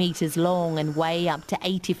 3 meters long and weigh up to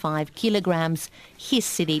 85 kilograms,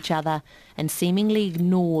 hiss at each other and seemingly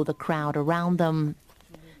ignore the crowd around them.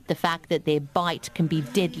 The fact that their bite can be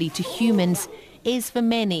deadly to humans is for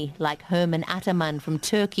many, like Herman Ataman from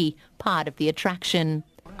Turkey, part of the attraction.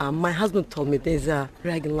 My husband told me there's a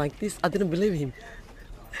dragon like this. I didn't believe him.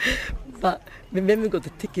 But when we got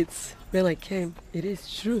the tickets, when I came, it is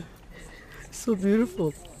true. So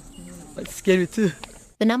beautiful. But scary too.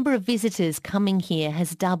 The number of visitors coming here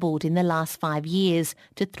has doubled in the last 5 years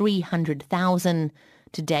to 300,000.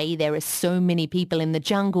 Today there are so many people in the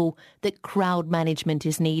jungle that crowd management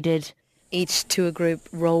is needed. Each tour group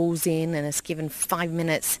rolls in and is given 5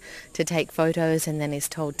 minutes to take photos and then is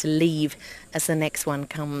told to leave as the next one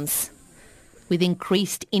comes. With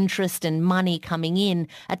increased interest and money coming in,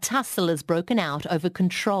 a tussle has broken out over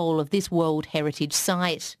control of this World Heritage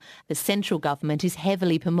Site. The central government is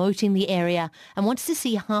heavily promoting the area and wants to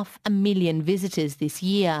see 500,000 visitors this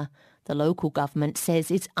year. The local government says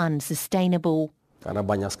it's unsustainable. Karena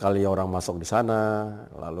banyak sekali orang masuk di sana,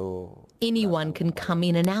 lalu Anyone can come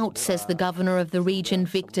in and out, says the governor of the region,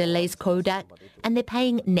 Victor Leys Kodak, and they're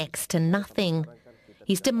paying next to nothing.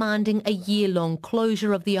 He's demanding a year-long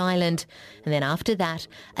closure of the island, and then after that,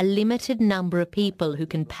 a limited number of people who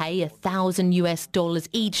can pay $1,000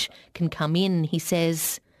 each can come in, he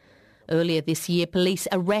says. Earlier this year, police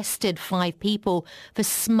arrested 5 people for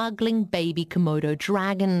smuggling baby Komodo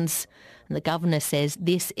dragons. And the governor says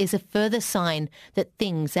this is a further sign that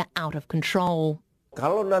things are out of control.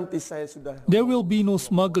 There will be no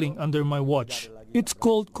smuggling under my watch. It's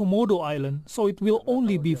called Komodo Island, so it will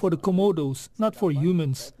only be for the Komodos, not for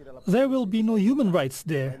humans. There will be no human rights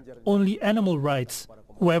there, only animal rights.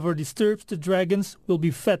 Whoever disturbs the dragons will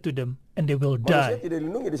be fed to them, and they will die.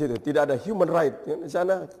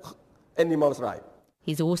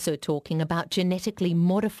 He's also talking about genetically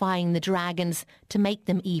modifying the dragons to make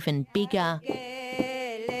them even bigger.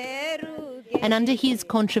 And under his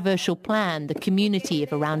controversial plan, the community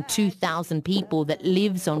of around 2,000 people that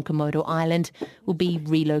lives on Komodo Island will be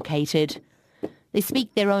relocated. They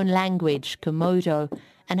speak their own language, Komodo,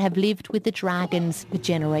 and have lived with the dragons for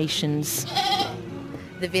generations.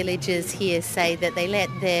 The villagers here say that they let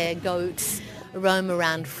their goats roam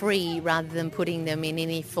around free rather than putting them in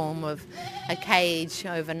any form of a cage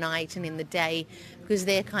overnight and in the day, because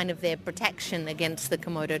they're kind of their protection against the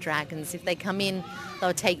Komodo dragons. If they come in,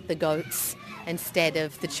 they'll take the goats instead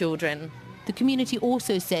of the children. The community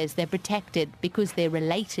also says they're protected because they're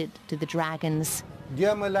related to the dragons.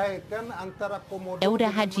 Elder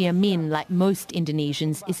Haji Amin, like most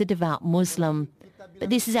Indonesians, is a devout Muslim. But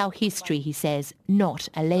this is our history, he says, not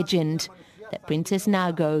a legend. That Princess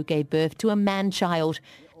Nago gave birth to a man-child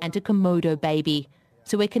and a Komodo baby.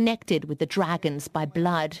 So we're connected with the dragons by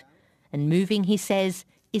blood. And moving, he says,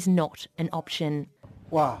 is not an option.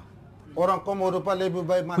 We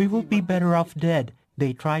will be better off dead.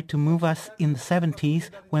 They tried to move us in the 70s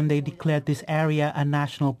when they declared this area a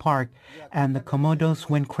national park, and the Komodos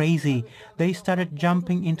went crazy. They started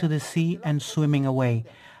jumping into the sea and swimming away.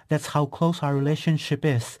 That's how close our relationship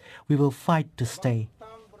is. We will fight to stay.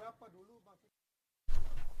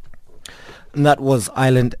 And that was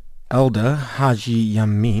Island Elder Haji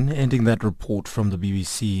Yamin ending that report from the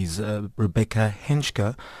BBC's Rebecca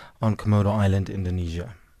Henschke on Komodo Island,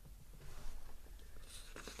 Indonesia.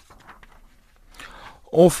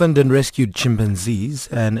 Orphaned and rescued chimpanzees,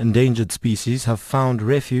 an endangered species, have found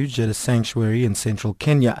refuge at a sanctuary in central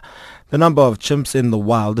Kenya. The number of chimps in the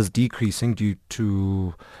wild is decreasing due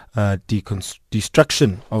to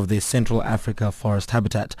destruction of their Central Africa forest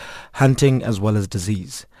habitat, hunting as well as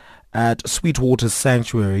disease. At Sweetwater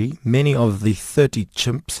Sanctuary, many of the 30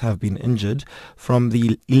 chimps have been injured from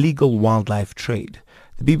the illegal wildlife trade.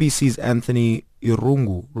 The BBC's Anthony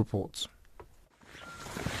Irungu reports.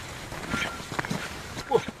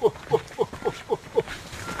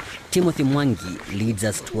 Timothy Mwangi leads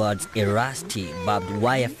us towards a rusty barbed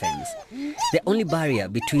wire fence, the only barrier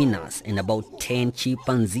between us and about 10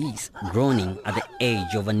 chimpanzees groaning at the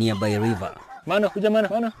edge of a nearby river. By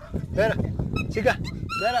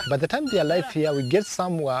the time they are alive here, we get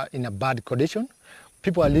somewhere in a bad condition.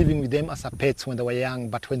 People are living with them as a pets when they were young,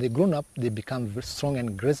 but when they grown up, they become very strong and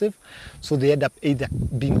aggressive. So they end up either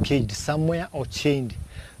being caged somewhere or chained.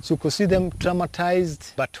 So you could see them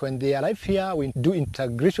traumatized, but when they are alive here, we do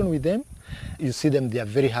integration with them. You see them, they are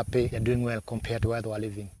very happy, they are doing well compared to where they were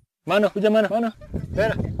living.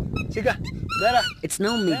 It's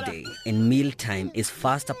now midday and mealtime is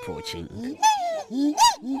fast approaching.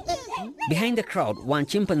 Behind the crowd, one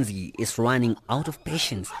chimpanzee is running out of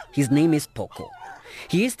patience. His name is Poco.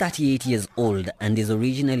 He is 38 years old and is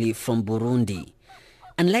originally from Burundi.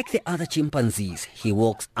 Unlike the other chimpanzees, he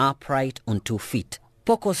walks upright on 2 feet.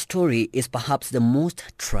 Poco's story is perhaps the most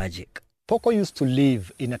tragic. Poco used to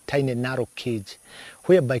live in a tiny narrow cage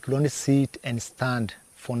whereby he could only sit and stand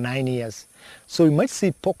for 9 years. So you might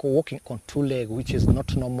see Poco walking on 2 legs, which is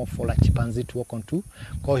not normal for a chimpanzee to walk on 2,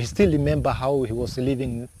 because he still remember how he was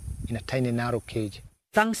living in a tiny narrow cage.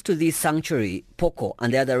 Thanks to this sanctuary, Poco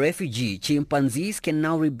and the other refugee chimpanzees can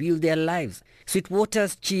now rebuild their lives.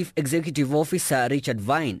 Sweetwater's Chief Executive Officer Richard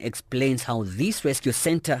Vine explains how this rescue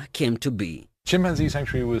center came to be. Chimpanzee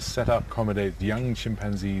Sanctuary was set up to accommodate young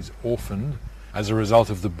chimpanzees orphaned as a result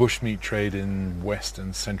of the bushmeat trade in West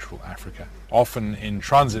and Central Africa. Often in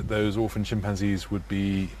transit, those orphan chimpanzees would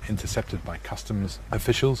be intercepted by customs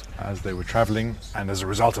officials as they were traveling, and as a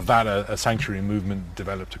result of that, a sanctuary movement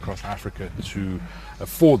developed across Africa to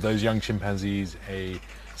afford those young chimpanzees a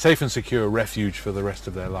safe and secure refuge for the rest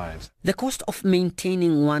of their lives. The cost of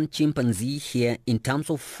maintaining one chimpanzee here in terms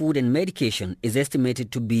of food and medication is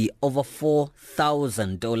estimated to be over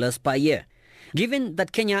 $4,000 per year. Given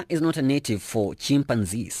that Kenya is not a native for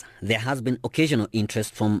chimpanzees, there has been occasional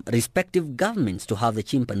interest from respective governments to have the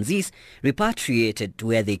chimpanzees repatriated to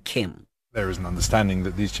where they came. There is an understanding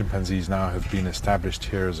that these chimpanzees now have been established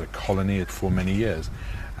here as a colony for many years,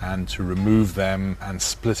 and to remove them and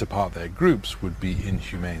split apart their groups would be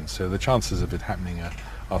inhumane. So the chances of it happening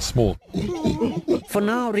are small. For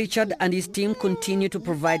now, Richard and his team continue to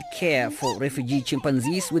provide care for refugee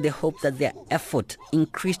chimpanzees with the hope that their effort,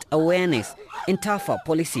 increased awareness and tougher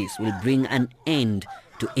policies will bring an end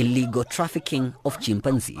to illegal trafficking of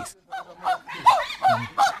chimpanzees.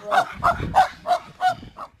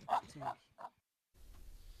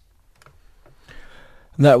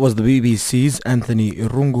 That was the BBC's Anthony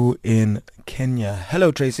Irungu in Kenya.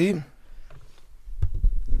 Hello, Tracy.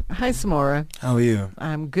 Hi, Samora. How are you?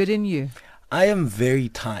 I'm good, and you? I am very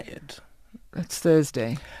tired. It's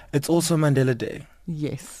Thursday. It's also Mandela Day.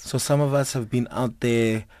 Yes. So some of us have been out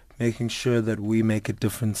there making sure that we make a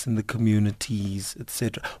difference in the communities,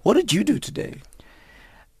 etc. What did you do today?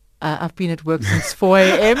 I've been at work since 4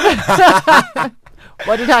 a.m.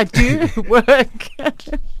 What did I do? Work.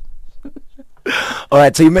 All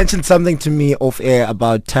right, so you mentioned something to me off air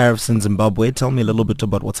about tariffs in Zimbabwe. Tell me a little bit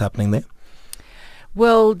about what's happening there.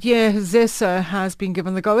 Well, yeah, ZESA has been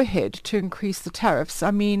given the go-ahead to increase the tariffs.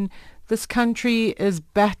 I mean, this country is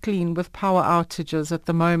battling with power outages at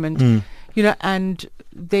the moment, and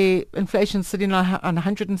the inflation's sitting on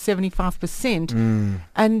 175%,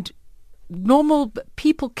 and normal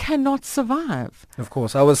people cannot survive. Of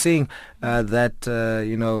course. I was seeing that,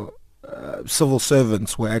 civil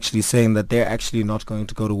servants were actually saying that they're actually not going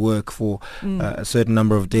to go to work for a certain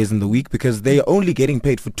number of days in the week because they're only getting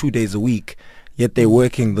paid for 2 days a week, yet they're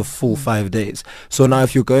working the full 5 days. So now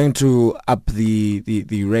if you're going to up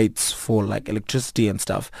the rates for like electricity and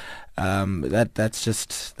stuff, that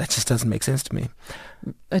just doesn't make sense to me.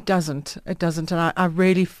 It doesn't. And I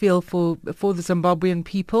really feel for the Zimbabwean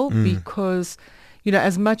people because,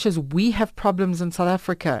 as much as we have problems in South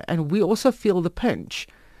Africa and we also feel the pinch,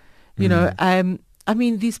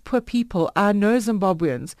 these poor people, I know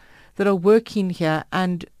Zimbabweans that are working here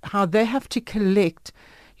and how they have to collect,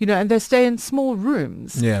 and they stay in small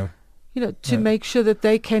rooms, to make sure that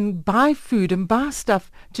they can buy food and buy stuff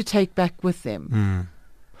to take back with them.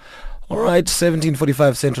 All right,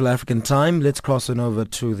 17:45 Central African time. Let's cross on over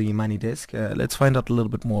to the money desk. Let's find out a little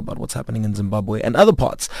bit more about what's happening in Zimbabwe and other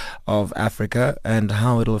parts of Africa and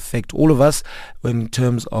how it'll affect all of us in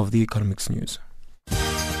terms of the economics news.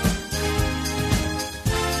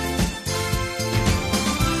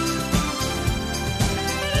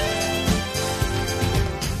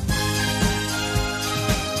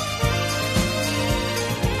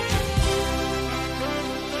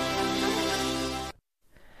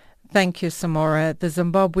 Thank you, Samora. The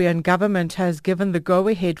Zimbabwean government has given the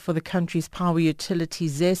go-ahead for the country's power utility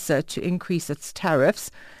ZESA to increase its tariffs.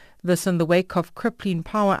 This in the wake of crippling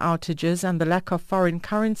power outages and the lack of foreign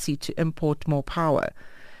currency to import more power.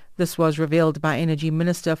 This was revealed by Energy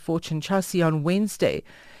Minister Fortune Chassi on Wednesday.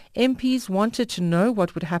 MPs wanted to know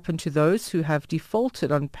what would happen to those who have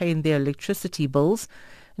defaulted on paying their electricity bills.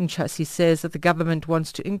 And Chassi says that the government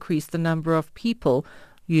wants to increase the number of people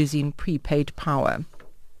using prepaid power.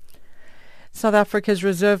 South Africa's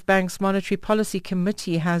Reserve Bank's Monetary Policy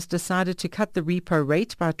Committee has decided to cut the repo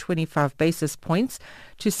rate by 25 basis points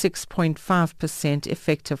to 6.5%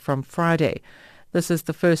 effective from Friday. This is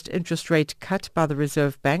the first interest rate cut by the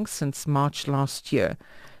Reserve Bank since March last year.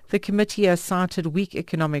 The committee has cited weak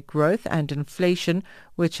economic growth and inflation,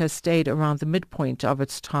 which has stayed around the midpoint of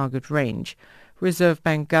its target range. Reserve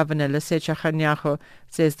Bank Governor Lesetja Kganyago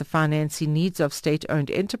says the financing needs of state-owned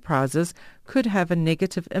enterprises could have a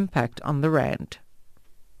negative impact on the rand.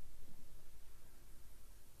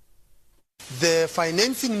 The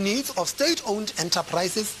financing needs of state-owned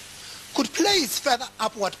enterprises could place further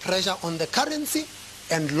upward pressure on the currency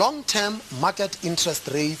and long-term market interest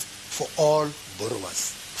rates for all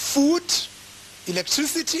borrowers. Food,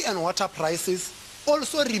 electricity and water prices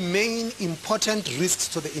also remain important risks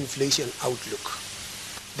to the inflation outlook.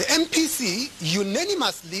 The MPC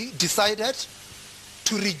unanimously decided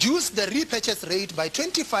to reduce the repurchase rate by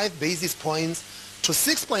 25 basis points to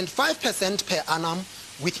 6.5% per annum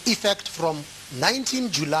with effect from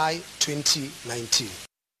 19 July 2019.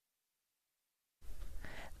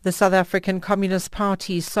 The South African Communist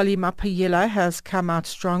Party's Solly Maphiyela has come out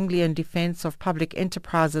strongly in defense of Public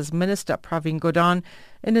Enterprises Minister Pravin Gordhan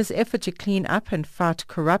in his effort to clean up and fight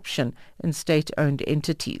corruption in state-owned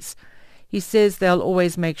entities. He says they'll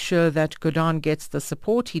always make sure that Gordhan gets the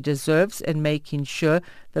support he deserves in making sure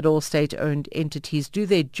that all state-owned entities do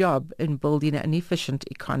their job in building an efficient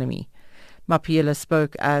economy. Maphiyela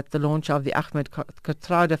spoke at the launch of the Ahmed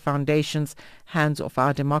Kathrada Foundation's Hands Off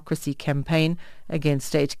Our Democracy campaign against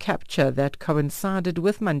state capture that coincided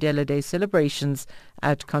with Mandela Day celebrations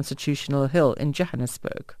at Constitutional Hill in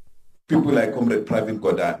Johannesburg. People like Comrade Pravin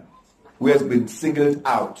Gordhan, who has been singled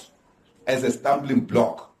out as a stumbling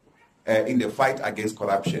block in the fight against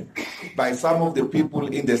corruption by some of the people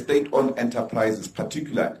in the state-owned enterprises,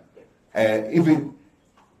 particularly, even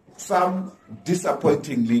some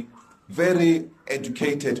disappointingly very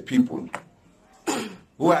educated people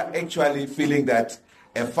who are actually feeling that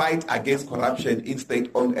a fight against corruption in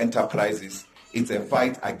state-owned enterprises is a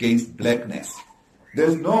fight against blackness.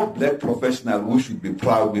 There's no black professional who should be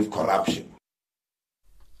proud with corruption.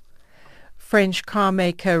 French car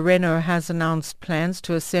maker Renault has announced plans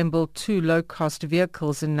to assemble 2 low-cost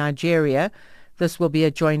vehicles in Nigeria. This will be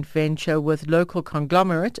a joint venture with local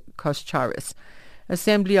conglomerate Coscharis.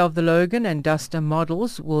 Assembly of the Logan and Duster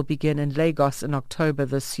models will begin in Lagos in October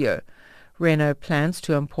this year. Renault plans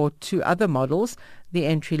to import 2 other models, the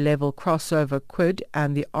entry-level crossover Kwid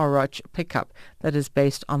and the Oroch pickup that is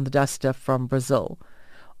based on the Duster from Brazil.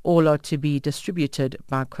 All are to be distributed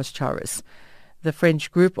by Coscharis. The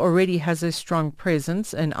French group already has a strong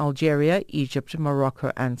presence in Algeria, Egypt,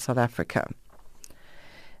 Morocco and South Africa.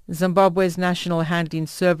 Zimbabwe's National Handling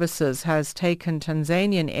Services has taken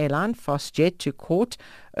Tanzanian airline Fastjet to court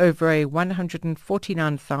over a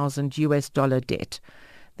 $149,000 debt.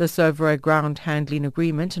 This over a ground handling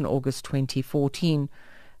agreement in August 2014.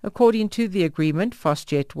 According to the agreement,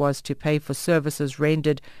 Fastjet was to pay for services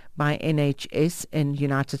rendered by NHS in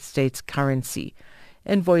United States currency.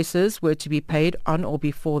 Invoices were to be paid on or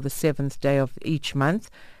before the 7th day of each month,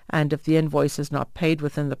 and if the invoice is not paid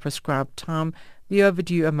within the prescribed time, the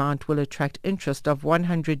overdue amount will attract interest of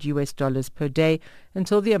 $100 per day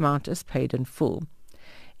until the amount is paid in full.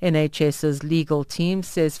 NHS's legal team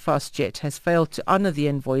says Fastjet has failed to honour the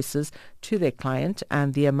invoices to their client,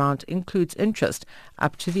 and the amount includes interest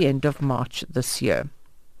up to the end of March this year.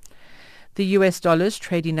 The US dollar is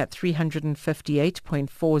trading at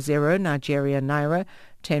 358.40 Nigeria Naira,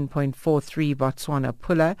 10.43 Botswana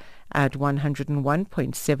Pula, at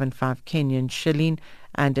 101.75 Kenyan Shilling,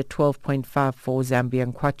 and at 12.54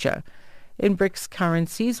 Zambian Kwacha. In BRICS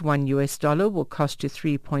currencies, $1 US will cost you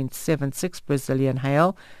 3.76 Brazilian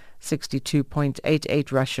real,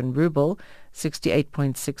 62.88 Russian ruble,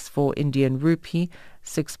 68.64 Indian rupee,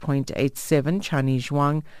 6.87 Chinese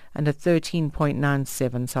yuan, and a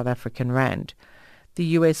 13.97 South African rand. The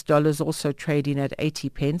US dollar is also trading at 80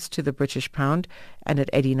 pence to the British pound and at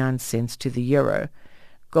 89 cents to the euro.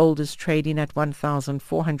 Gold is trading at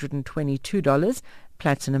 $1,422,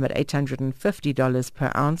 platinum at $850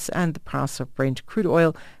 per ounce, and the price of Brent crude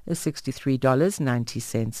oil is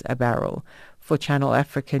 $63.90 a barrel. For Channel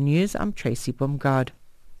Africa News, I'm Tracy Bumgard.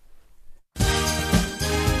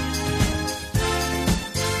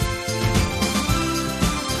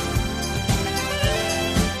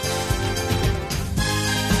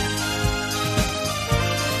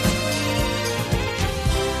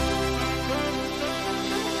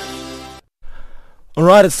 All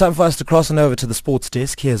right, it's time for us to cross on over to the sports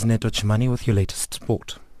desk. Here's Neto Chimani with your latest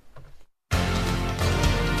sport.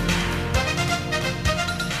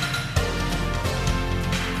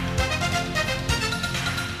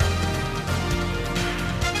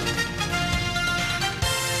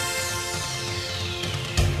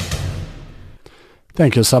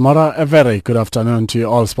 Thank you, Samora. A very good afternoon to you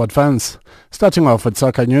all sport fans. Starting off with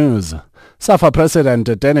soccer news. SAFA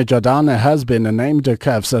President Danny Jordaan has been named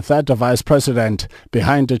CAF's third Vice President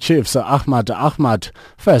behind the Chiefs Ahmad Ahmad,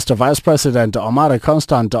 first Vice President Omar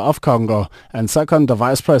Constant of Congo, and second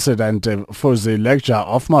Vice President Fouzi Lekja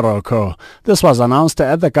of Morocco. This was announced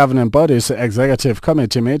at the governing body's executive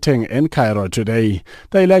committee meeting in Cairo today.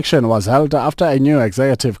 The election was held after a new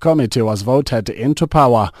executive committee was voted into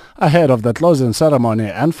power ahead of the closing ceremony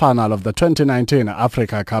and final of the 2019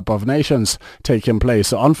 Africa Cup of Nations taking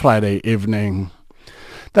place on Friday evening.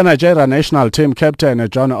 The Nigeria national team captain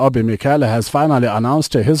John Obi Mikel has finally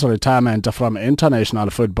announced his retirement from international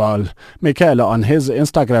football. Mikel, on his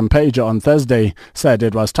Instagram page on Thursday, said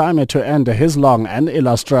it was time to end his long and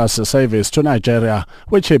illustrious service to Nigeria,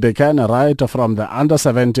 which he began right from the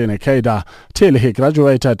under-17 cadre till he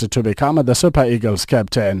graduated to become the Super Eagles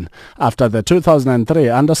captain. After the 2003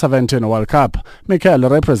 under-17 World Cup, Mikel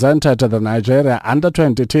represented the Nigeria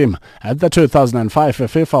under-20 team at the 2005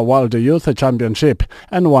 FIFA World Youth Championship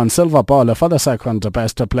and won silver ball for the second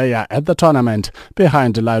best player at the tournament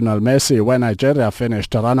behind Lionel Messi when Nigeria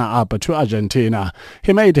finished runner-up to Argentina.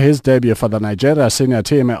 He made his debut for the Nigeria senior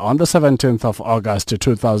team on the 17th of August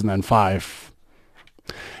 2005.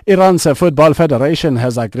 Iran's Football Federation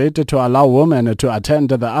has agreed to allow women to attend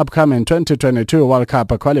the upcoming 2022 World Cup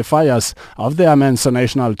qualifiers of their men's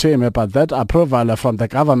national team, but that approval from the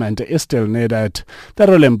government is still needed. The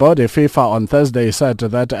ruling body FIFA on Thursday said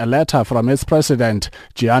that a letter from its president,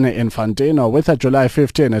 Gianni Infantino, with a July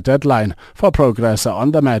 15 deadline for progress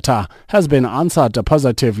on the matter, has been answered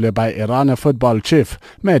positively by Iran football chief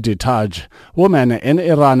Mehdi Taj. Women in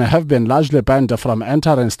Iran have been largely banned from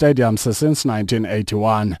entering stadiums since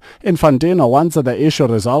 1981. Infantino wants the issue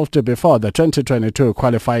resolved before the 2022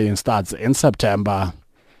 qualifying starts in September.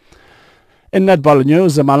 In netball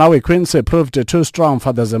news, Malawi Queens proved too strong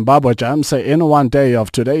for the Zimbabwe Jams in one day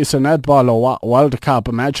of today's Netball World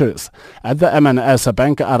Cup matches at the M&S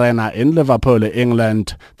Bank Arena in Liverpool,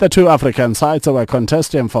 England. The two African sides were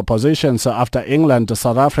contesting for positions after England,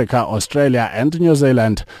 South Africa, Australia and New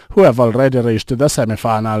Zealand, who have already reached the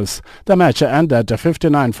semi-finals. The match ended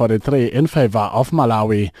 59-43 in favour of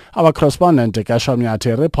Malawi. Our correspondent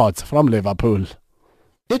Gashomiati reports from Liverpool.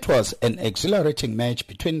 It was an exhilarating match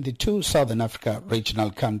between the two Southern Africa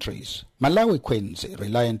regional countries. Malawi Queens,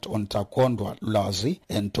 reliant on Taekwondo Lazi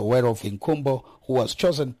and Towero Vinkumbo, who was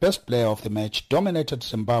chosen best player of the match, dominated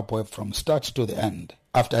Zimbabwe from start to the end.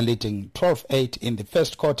 After leading 12-8 in the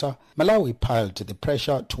first quarter, Malawi piled the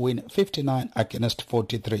pressure to win 59 against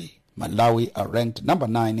 43. Malawi are ranked number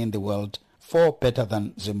 9 in the world, 4 better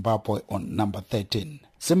than Zimbabwe on number 13.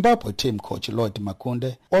 Zimbabwe team coach Lloyd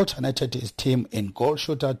Makunde alternated his team in goal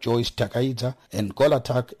shooter Joyce Takaidza and goal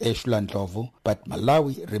attack Eshula Ndlovu, but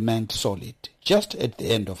Malawi remained solid. Just at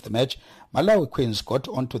the end of the match, Malawi Queens got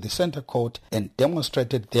onto the center court and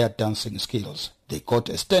demonstrated their dancing skills. They got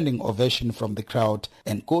a standing ovation from the crowd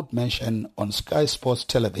and good mention on Sky Sports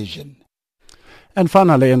Television. And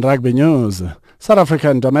finally, in rugby news, South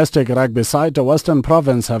African domestic rugby side Western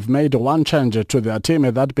Province have made one change to their team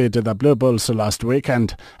that beat the Blue Bulls last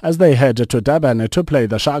weekend as they head to Durban to play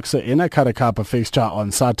the Sharks in a Currie Cup fixture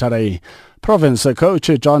on Saturday. Province coach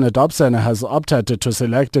John Dobson has opted to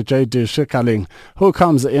select J.D. Schikaling, who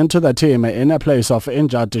comes into the team in a place of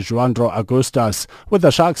injured Juandro Augustus, with the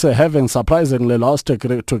Sharks having surprisingly lost to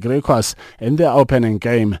Griquas in their opening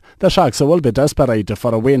game. The Sharks will be desperate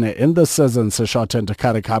for a win in this season's shortened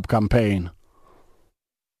Currie Cup campaign.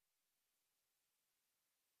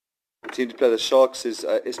 The team to play the Sharks is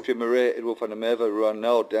Esprit Marais, Edward van der Merwe, Ruan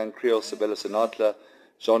Nel, Dan Kriel, Sabella Senatla,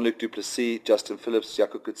 Jean-Luc Duplessis, Justin Phillips,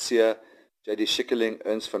 Jaco Kutsia, J.D. Schikaling,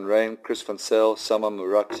 Ernst van Rijn, Chris van Zyl, Sama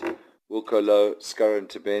Murat, Wilco Low, Scarron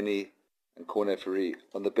Tabeni, and Corne Ferry.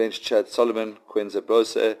 On the bench, Chad Solomon, Quenza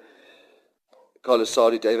Bose, Carlos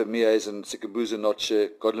Sardi, David Mies, and Sikambuza Noche,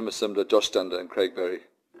 Godlin Masimda, Josh Dunder, and Craig Berry.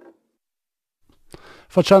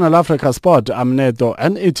 For Channel Africa Sport, I'm Neto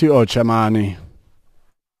and Etio Chemani.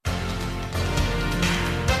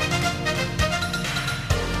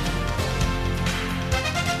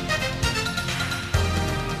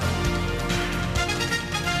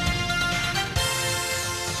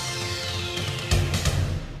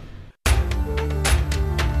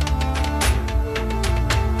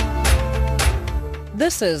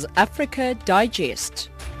 This is Africa Digest.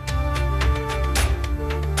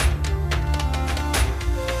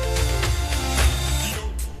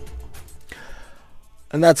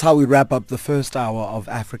 And that's how we wrap up the first hour of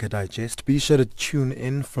Africa Digest. Be sure to tune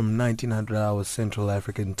in from 1900 hours Central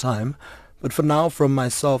African time. But for now, from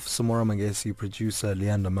myself, Samora Magesi, producer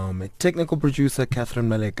Leander Maume, technical producer Catherine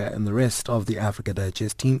Maleka, and the rest of the Africa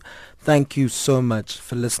Digest team, thank you so much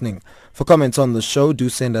for listening. For comments on the show, do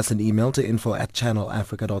send us an email to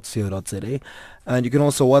info@channelafrica.co.za. And you can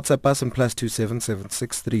also WhatsApp us on +27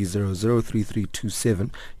 763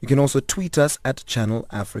 3327. You can also tweet us at Channel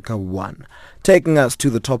Africa 1. Taking us to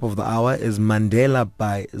the top of the hour is Mandela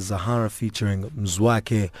by Zahara featuring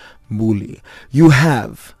Mzwakhe Mbuli. You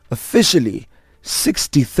have officially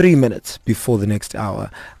 63 minutes before the next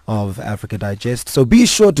hour of Africa Digest. So be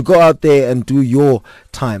sure to go out there and do your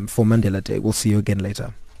time for Mandela Day. We'll see you again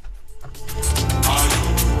later.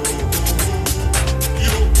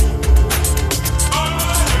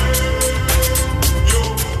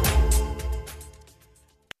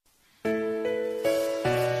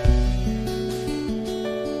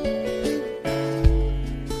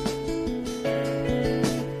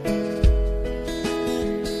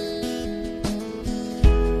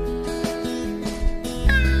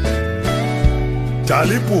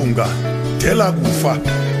 Dalipunga, Tela Kufa,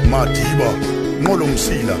 Madiba,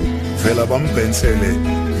 Molumsila, Vela Bambensele,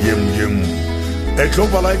 Yem. A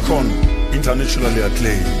global icon, internationally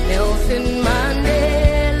acclaimed. Nelson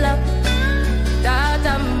Mandela,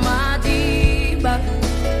 Dada Madiba,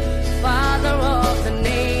 father of the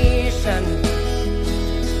nation.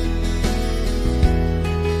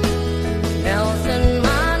 Nelson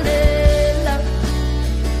Mandela,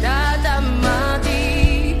 Dada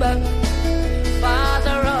Madiba,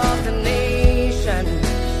 father of the nation.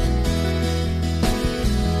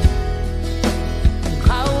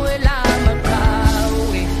 Kawela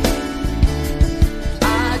Makawi,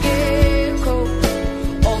 Ageko,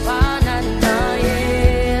 Ovana Naye.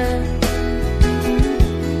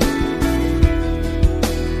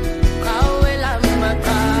 Kawela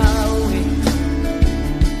Makawi,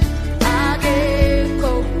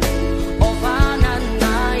 Ageko, Ovana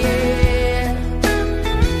Naye.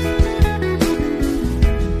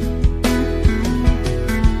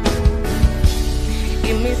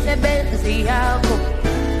 Imisebenzi yakho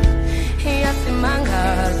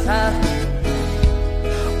iyasimangaza,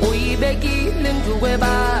 uyibekile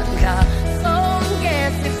ndukwebandla, sonke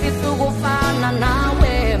sifisa ukufana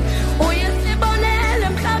nawe, uyisibonele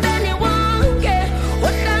emhlabeni wonke,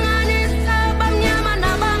 uhlanganisa abamnyama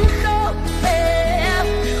nabamhlophe,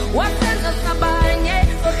 wasenza sabanye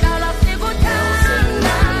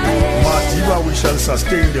shall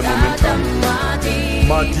sustain the momentum.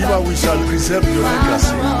 Madiba, we shall preserve your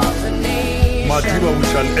legacy. Madiba, we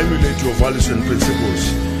shall emulate your values and principles.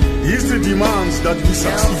 History demands that we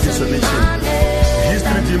succeed as a nation.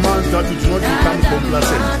 History demands that we do not become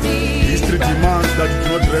complacent. History demands that we do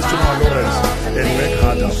not rest on our laurels and work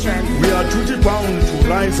harder. We are duty bound to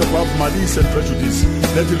rise above malice and prejudice.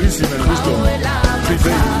 Let reason and wisdom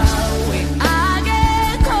prevail.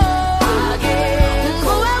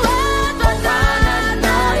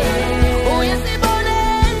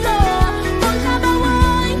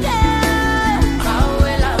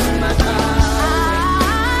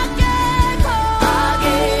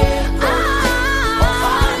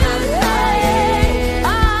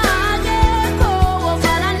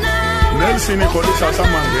 Nelson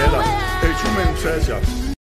Mandela, a human treasure.